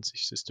starten und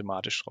sich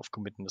systematisch darauf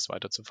committen, das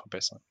weiter zu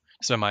verbessern.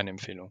 Das wäre meine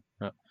Empfehlung.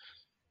 Ja.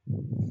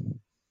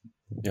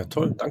 Ja,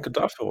 toll. Danke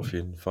dafür auf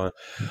jeden Fall.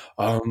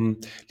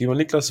 Lieber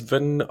Niklas,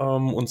 wenn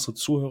unsere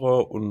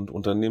Zuhörer und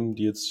Unternehmen,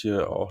 die jetzt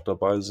hier auch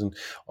dabei sind,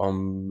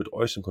 mit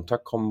euch in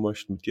Kontakt kommen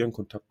möchten, mit dir in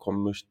Kontakt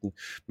kommen möchten,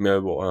 mehr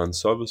über euren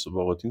Service,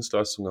 über eure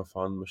Dienstleistung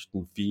erfahren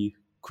möchten, wie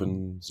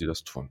können sie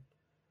das tun?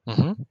 Ich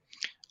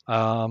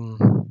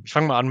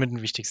fange mal an mit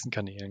den wichtigsten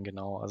Kanälen,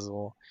 genau.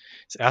 Also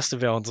das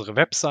erste wäre unsere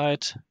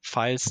Website,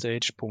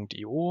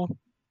 filestage.io.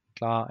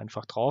 klar,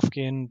 einfach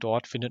draufgehen.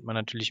 Dort findet man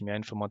natürlich mehr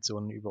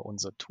Informationen über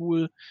unser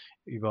Tool,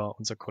 über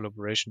unser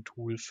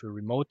Collaboration-Tool für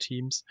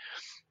Remote-Teams.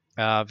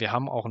 Wir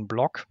haben auch einen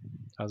Blog,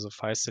 also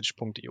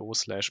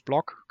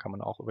firestitch.io/blog, kann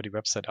man auch über die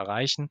Website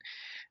erreichen.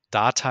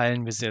 Da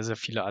teilen wir sehr, sehr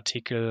viele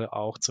Artikel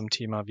auch zum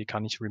Thema, wie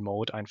kann ich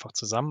remote einfach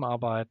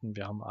zusammenarbeiten.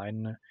 Wir haben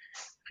eine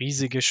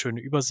riesige,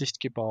 schöne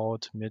Übersicht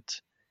gebaut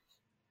mit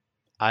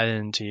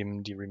allen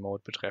Themen, die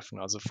Remote betreffen.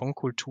 Also von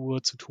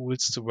Kultur zu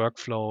Tools zu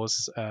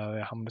Workflows.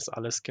 Wir haben das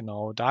alles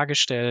genau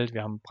dargestellt.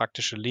 Wir haben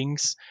praktische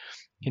Links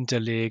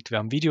hinterlegt. Wir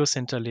haben Videos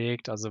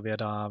hinterlegt. Also wer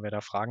da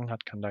Fragen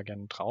hat, kann da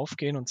gerne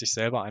draufgehen und sich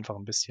selber einfach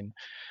ein bisschen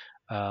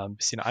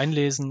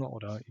einlesen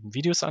oder eben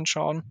Videos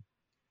anschauen.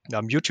 Wir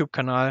haben einen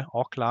YouTube-Kanal,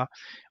 auch klar.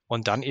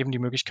 Und dann eben die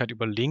Möglichkeit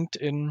über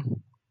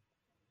LinkedIn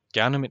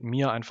gerne mit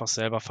mir einfach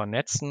selber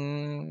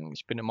vernetzen.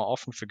 Ich bin immer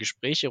offen für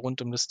Gespräche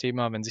rund um das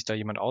Thema, wenn sich da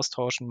jemand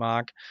austauschen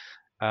mag.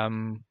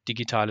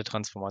 Digitale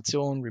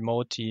Transformation,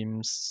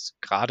 Remote-Teams,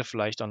 gerade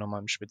vielleicht auch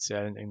nochmal im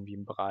Speziellen irgendwie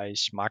im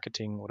Bereich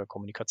Marketing oder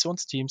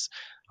Kommunikationsteams,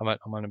 haben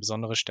halt nochmal eine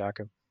besondere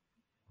Stärke.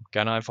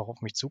 Gerne einfach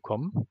auf mich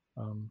zukommen.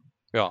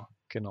 Ja,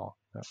 genau.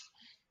 Ja.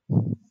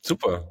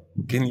 Super,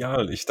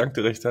 genial. Ich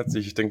danke dir recht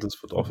herzlich. Ich denke,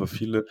 das wird auch für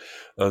viele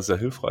sehr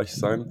hilfreich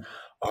sein.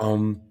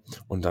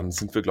 Und dann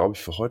sind wir, glaube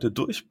ich, für heute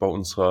durch bei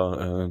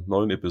unserer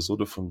neuen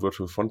Episode von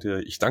Virtual Frontier.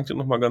 Ich danke dir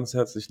nochmal ganz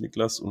herzlich,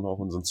 Niklas, und auch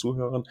unseren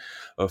Zuhörern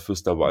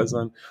fürs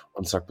Dabeisein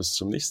und sag bis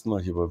zum nächsten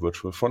Mal hier bei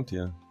Virtual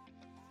Frontier.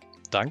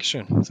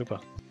 Dankeschön, super.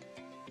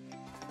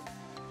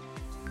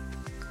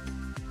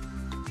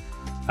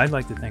 I'd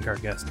like to thank our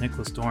guest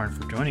Nicholas Dorn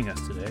for joining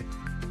us today.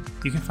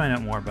 You can find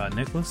out more about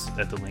Nicholas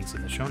at the links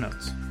in the show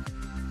notes.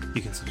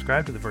 You can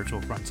subscribe to the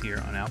Virtual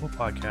Frontier on Apple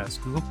Podcasts,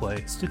 Google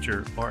Play,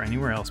 Stitcher, or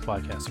anywhere else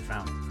podcasts are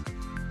found.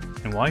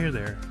 And while you're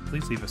there,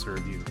 please leave us a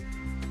review.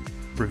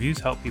 Reviews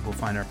help people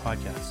find our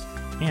podcast.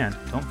 And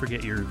don't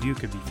forget your review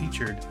could be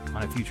featured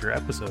on a future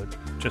episode,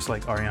 just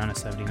like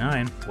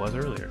Ariana79 was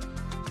earlier.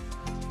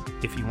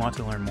 If you want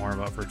to learn more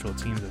about virtual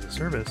teams as a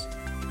service,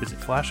 visit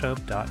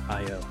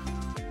flashhub.io.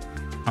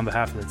 On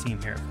behalf of the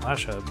team here at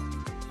FlashHub,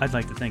 I'd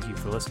like to thank you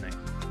for listening.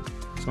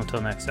 So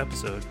until next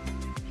episode,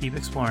 keep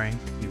exploring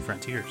new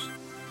frontiers.